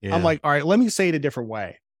 Yeah. I'm Yeah. like, all right, let me say it a different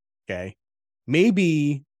way. Okay.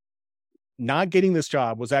 Maybe not getting this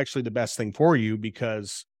job was actually the best thing for you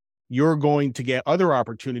because you're going to get other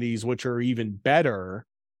opportunities, which are even better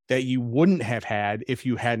that you wouldn't have had if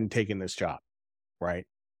you hadn't taken this job. Right.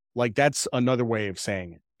 Like that's another way of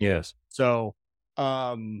saying it. Yes. So,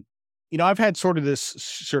 you know, I've had sort of this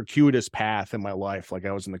circuitous path in my life. Like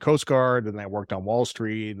I was in the Coast Guard and I worked on Wall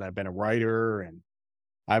Street and I've been a writer and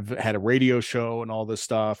I've had a radio show and all this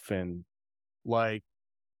stuff. And like,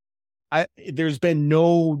 there's been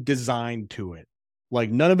no design to it.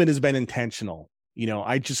 Like none of it has been intentional. You know,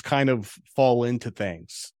 I just kind of fall into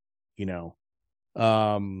things, you know,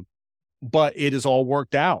 but it has all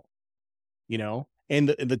worked out, you know, and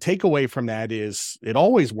the takeaway from that is it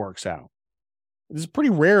always works out. It's pretty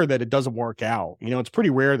rare that it doesn't work out. You know, it's pretty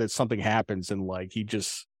rare that something happens and like you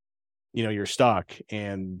just, you know, you're stuck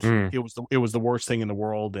and Mm. it was the worst thing in the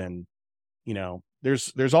world. And, you know,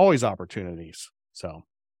 there's always opportunities. So.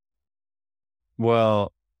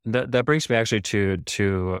 Well, that brings me actually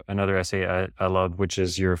to another essay I love, which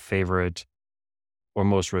is your favorite or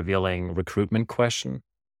most revealing recruitment question.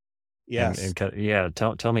 Yes. Yeah,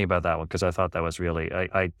 tell me about that one, because I thought that was really,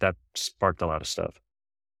 I that sparked a lot of stuff.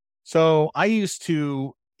 So I used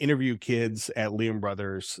to interview kids at Lehman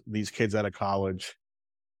Brothers, these kids out of college,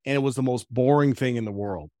 and it was the most boring thing in the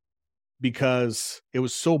world because it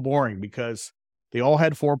was so boring because they all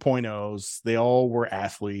had 4.0s, they all were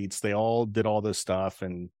athletes, they all did all this stuff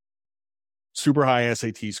and super high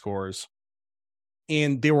SAT scores,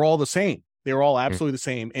 and they were all the same. They were all Mm. absolutely the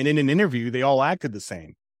same. And in an interview, they all acted the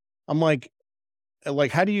same. I'm like,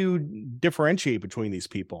 how do you differentiate between these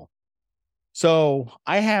people? So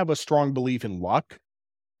I have a strong belief in luck,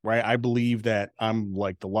 right? I believe that I'm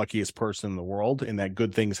like the luckiest person in the world and that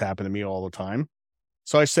good things happen to me all the time.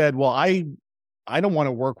 So I said, well, I don't want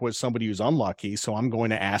to work with somebody who's unlucky. So I'm going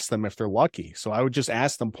to ask them if they're lucky. So I would just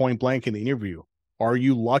ask them point blank in the interview, are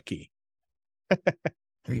you lucky?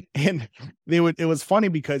 And it was funny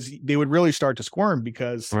because they would really start to squirm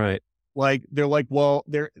because Right. like, they're like, well,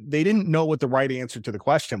 they didn't know what the right answer to the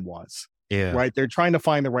question was. Yeah. Right. They're trying to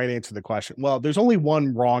find the right answer to the question. Well, there's only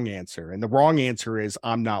one wrong answer. And the wrong answer is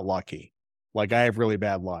I'm not lucky. Like I have really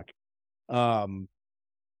bad luck. And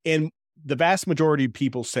the vast majority of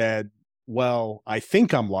people said, well, I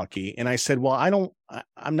think I'm lucky. And I said, well,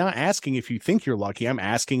 I'm not asking if you think you're lucky. I'm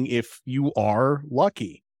asking if you are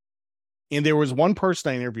lucky. And there was one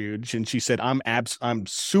person I interviewed and she said, I'm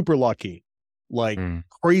super lucky. Like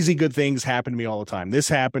crazy good things happen to me all the time. This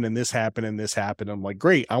happened and this happened and this happened. I'm like,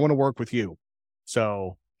 great. I want to work with you.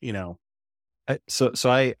 So, you know. So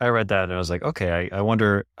I read that and I was like, okay, I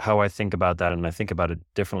wonder how I think about that. And I think about it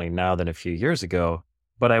differently now than a few years ago.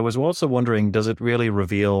 But I was also wondering, does it really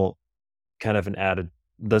reveal kind of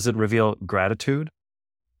does it reveal gratitude?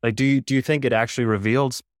 Like, do you think it actually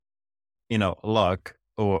reveals, luck,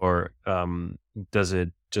 or does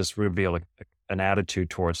it just reveal an attitude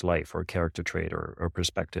towards life or character trait or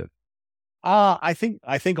perspective? I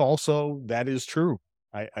think also that is true.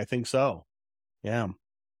 I think so. Yeah.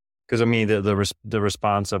 Because I mean, the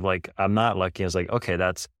response of like, I'm not lucky is like, okay,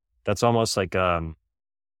 that's almost like, I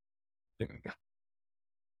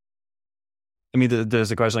mean,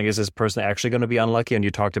 there's a question like, is this person actually going to be unlucky? And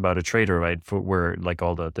you talked about a trader, right? For where like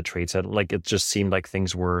all the traits had, like, it just seemed like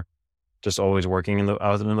things were just always working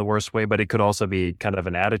out in the worst way, but it could also be kind of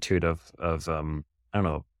an attitude of I don't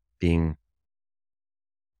know, being,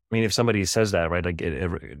 I mean, if somebody says that, right, like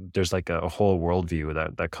there's like a whole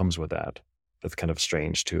worldview that comes with that. That's kind of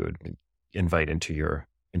strange to invite into your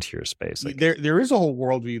space. Like, There is a whole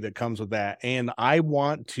worldview that comes with that, and I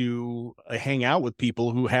want to hang out with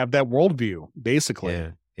people who have that worldview. Basically,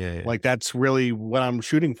 yeah, yeah, yeah. like that's really what I'm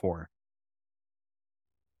shooting for.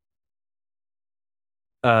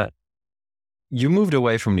 Uh, you moved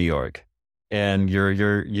away from New York, and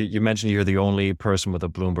you mentioned you're the only person with a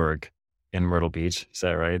Bloomberg in Myrtle Beach. Is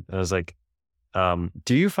that right? I was like,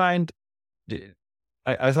 do you find? d-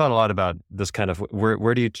 I thought a lot about this kind of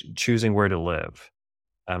where do you choosing where to live?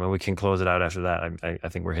 And we can close it out after that. I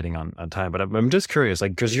think we're hitting on time, but I'm just curious,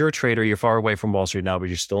 like, because you're a trader, you're far away from Wall Street now, but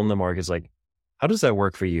you're still in the markets. Like, how does that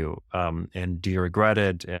work for you? And do you regret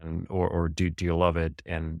it, and or do you love it,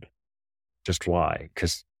 and just why?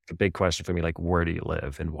 Because the big question for me, like, where do you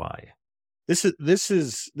live and why? This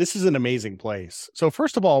is an amazing place. So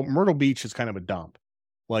first of all, Myrtle Beach is kind of a dump.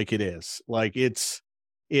 Like it is. Like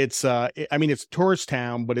I mean it's a tourist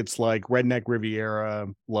town, but it's like redneck Riviera.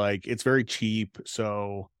 Like it's very cheap.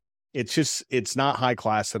 So it's not high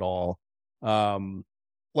class at all. Um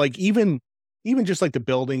like even just like the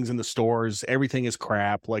buildings and the stores, everything is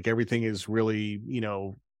crap. Like everything is really,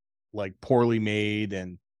 like poorly made,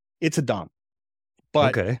 and it's a dump.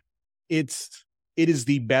 But Okay. it's it is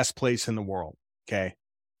the best place in the world. Okay.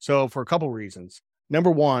 So for a couple reasons.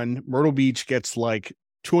 Number one, Myrtle Beach gets like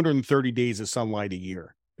 230 days of sunlight a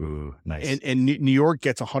year. Ooh, nice. And New York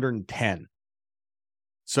gets 110.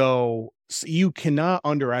 So you cannot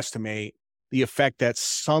underestimate the effect that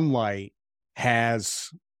sunlight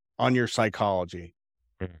has on your psychology.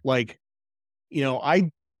 Mm. Like,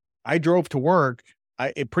 I drove to work.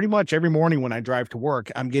 Pretty much every morning when I drive to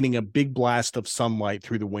work, I'm getting a big blast of sunlight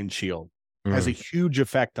through the windshield. Has a Mm. huge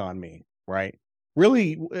effect on me, right?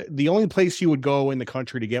 Really, the only place you would go in the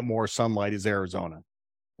country to get more sunlight is Arizona,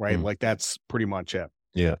 right? Mm. Like that's pretty much it.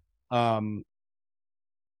 Yeah. Um,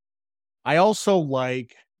 I also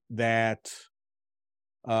like that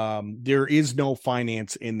there is no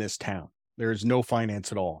finance in this town. There's no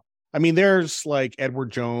finance at all. I mean, there's like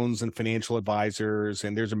Edward Jones and financial advisors,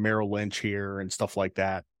 and there's a Merrill Lynch here and stuff like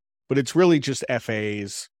that. But it's really just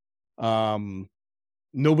FAs. Um,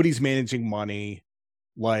 Nobody's managing money.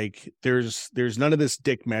 Like there's none of this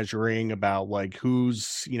dick measuring about like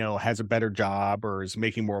who's, has a better job or is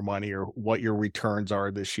making more money or what your returns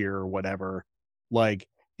are this year or whatever. Like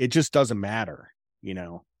it just doesn't matter, you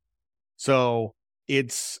know. So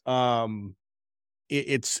it's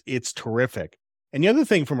it's terrific. And the other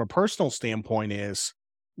thing from a personal standpoint is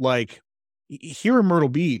like here in Myrtle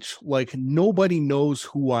Beach, like nobody knows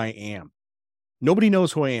who I am. Nobody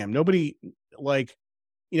knows who I am. Nobody like,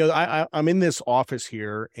 I'm in this office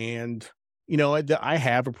here, and I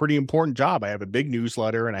have a pretty important job. I have a big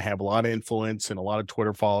newsletter, and I have a lot of influence and a lot of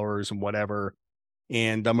Twitter followers and whatever.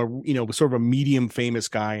 And I'm a sort of a medium famous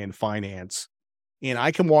guy in finance, and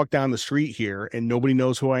I can walk down the street here and nobody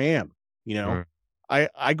knows who I am. You know, Mm.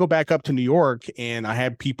 I go back up to New York and I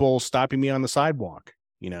have people stopping me on the sidewalk.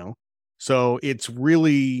 You know, so it's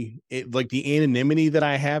really like the anonymity that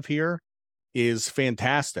I have here is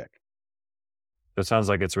fantastic. It sounds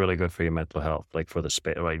like it's really good for your mental health, like for the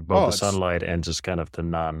space, like both Oh, the it's sunlight and just kind of the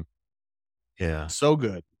non. Yeah. so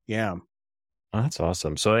good. Yeah. Oh, that's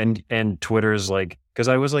awesome. So and Twitter's like, because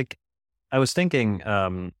I was thinking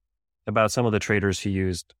about some of the traders who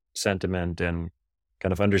used sentiment and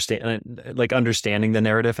kind of understanding the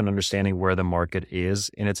narrative and understanding where the market is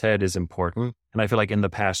in its head is important. And I feel like in the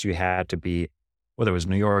past you had to be, whether it was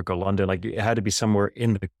New York or London, like it had to be somewhere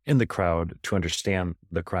in the crowd to understand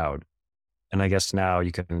the crowd. And I guess now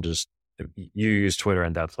you can just you use Twitter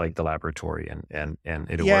and that's like the laboratory and it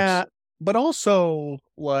works. Yeah, but also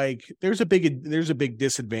like there's a big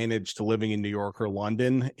disadvantage to living in New York or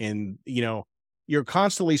London, and you're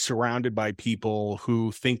constantly surrounded by people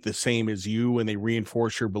who think the same as you and they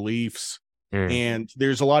reinforce your beliefs. Mm. And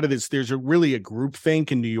there's a lot of this there's a really a group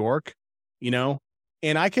think in New York, you know.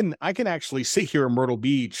 And I can actually sit here in Myrtle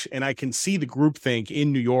Beach and I can see the group think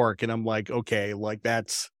in New York, and I'm like, okay, like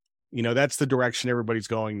that's the direction everybody's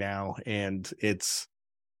going now, and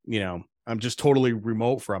I'm just totally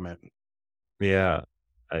remote from it. Yeah,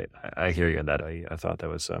 I hear you in that. I thought that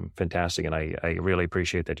was fantastic, and I really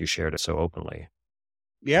appreciate that you shared it so openly.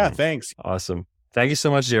 Yeah, thanks. Awesome. Thank you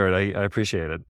so much, Jared. I appreciate it.